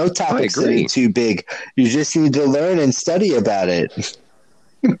there's no topics that are too big. You just need to learn and study about it.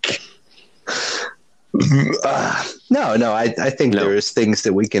 No, I think there's things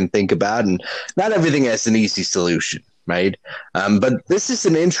that we can think about, and not everything has an easy solution, right? But this is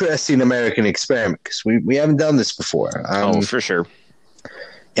an interesting American experiment because we haven't done this before. For sure.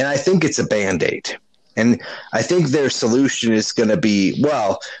 And I think it's a Band-Aid. And I think their solution is going to be,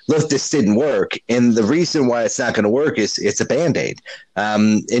 well, look, this didn't work. And the reason why it's not going to work is it's a Band-Aid.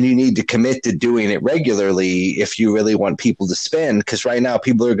 And you need to commit to doing it regularly if you really want people to spend. Because right now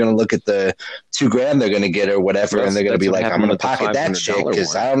people are going to look at the $2,000 they're going to get or whatever, and they're going to be like, I'm going to pocket that shit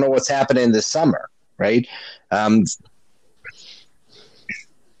because I don't know what's happening this summer, right?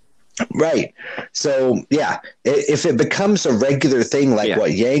 Right. So, yeah, if it becomes a regular thing like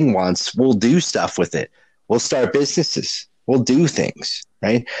what Yang wants, we'll do stuff with it. We'll start businesses. We'll do things,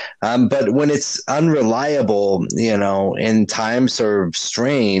 right? But when it's unreliable, and times are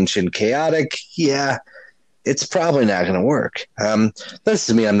strange and chaotic, it's probably not going to work.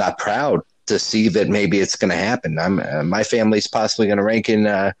 Doesn't mean I'm not proud to see that maybe it's going to happen. My family's possibly going to rank in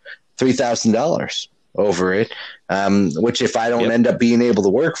 $3,000 over it, which if I don't end up being able to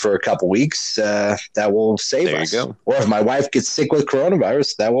work for a couple weeks, that will save us. There you go. Or if my wife gets sick with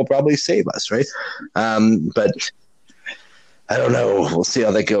coronavirus, that will probably save us, right? But I don't know. We'll see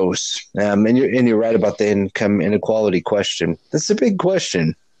how that goes. And you're right about the income inequality question. That's a big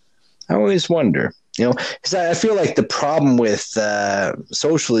question. I always wonder. Because I feel like the problem with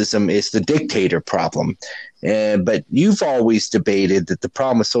socialism is the dictator problem. But you've always debated that the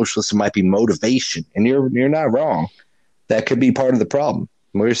problem with socialism might be motivation, and you're not wrong. That could be part of the problem.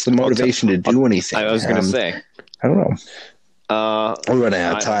 Where's the motivation to do anything? I was going to say. I don't know. We're running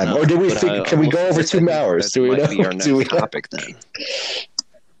out of time. Or can we go over 2 hours? Do we know? Be our next topic then.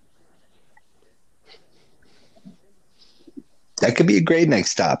 That could be a great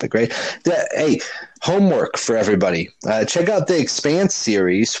next topic, right? Hey, homework for everybody. Check out the Expanse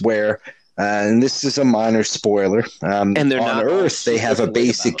series where, and this is a minor spoiler, And they're on not all Earth they have a super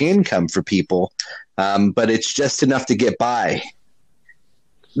basic widows. income for people, but it's just enough to get by.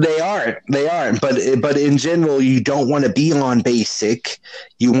 They aren't. But in general, you don't want to be on basic.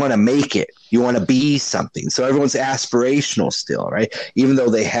 You want to make it. You want to be something. So everyone's aspirational still, right? Even though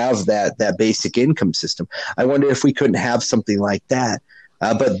they have that basic income system. I wonder if we couldn't have something like that.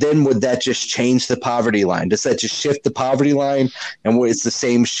 But then would that just change the poverty line? Does that just shift the poverty line? And it's the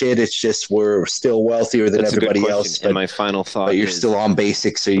same shit. It's just we're still wealthier than That's a good everybody question. else. And my final thought but you're is still on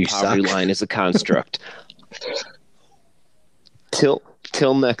basic, so you poverty suck. line is a construct. Till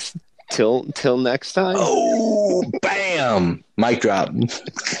next time. Oh, bam! Mic drop.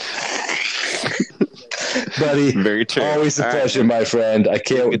 Buddy, Very true. always a All pleasure, right. my friend. I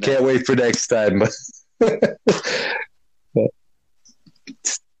Good night. can't wait for next time.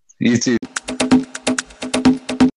 You too.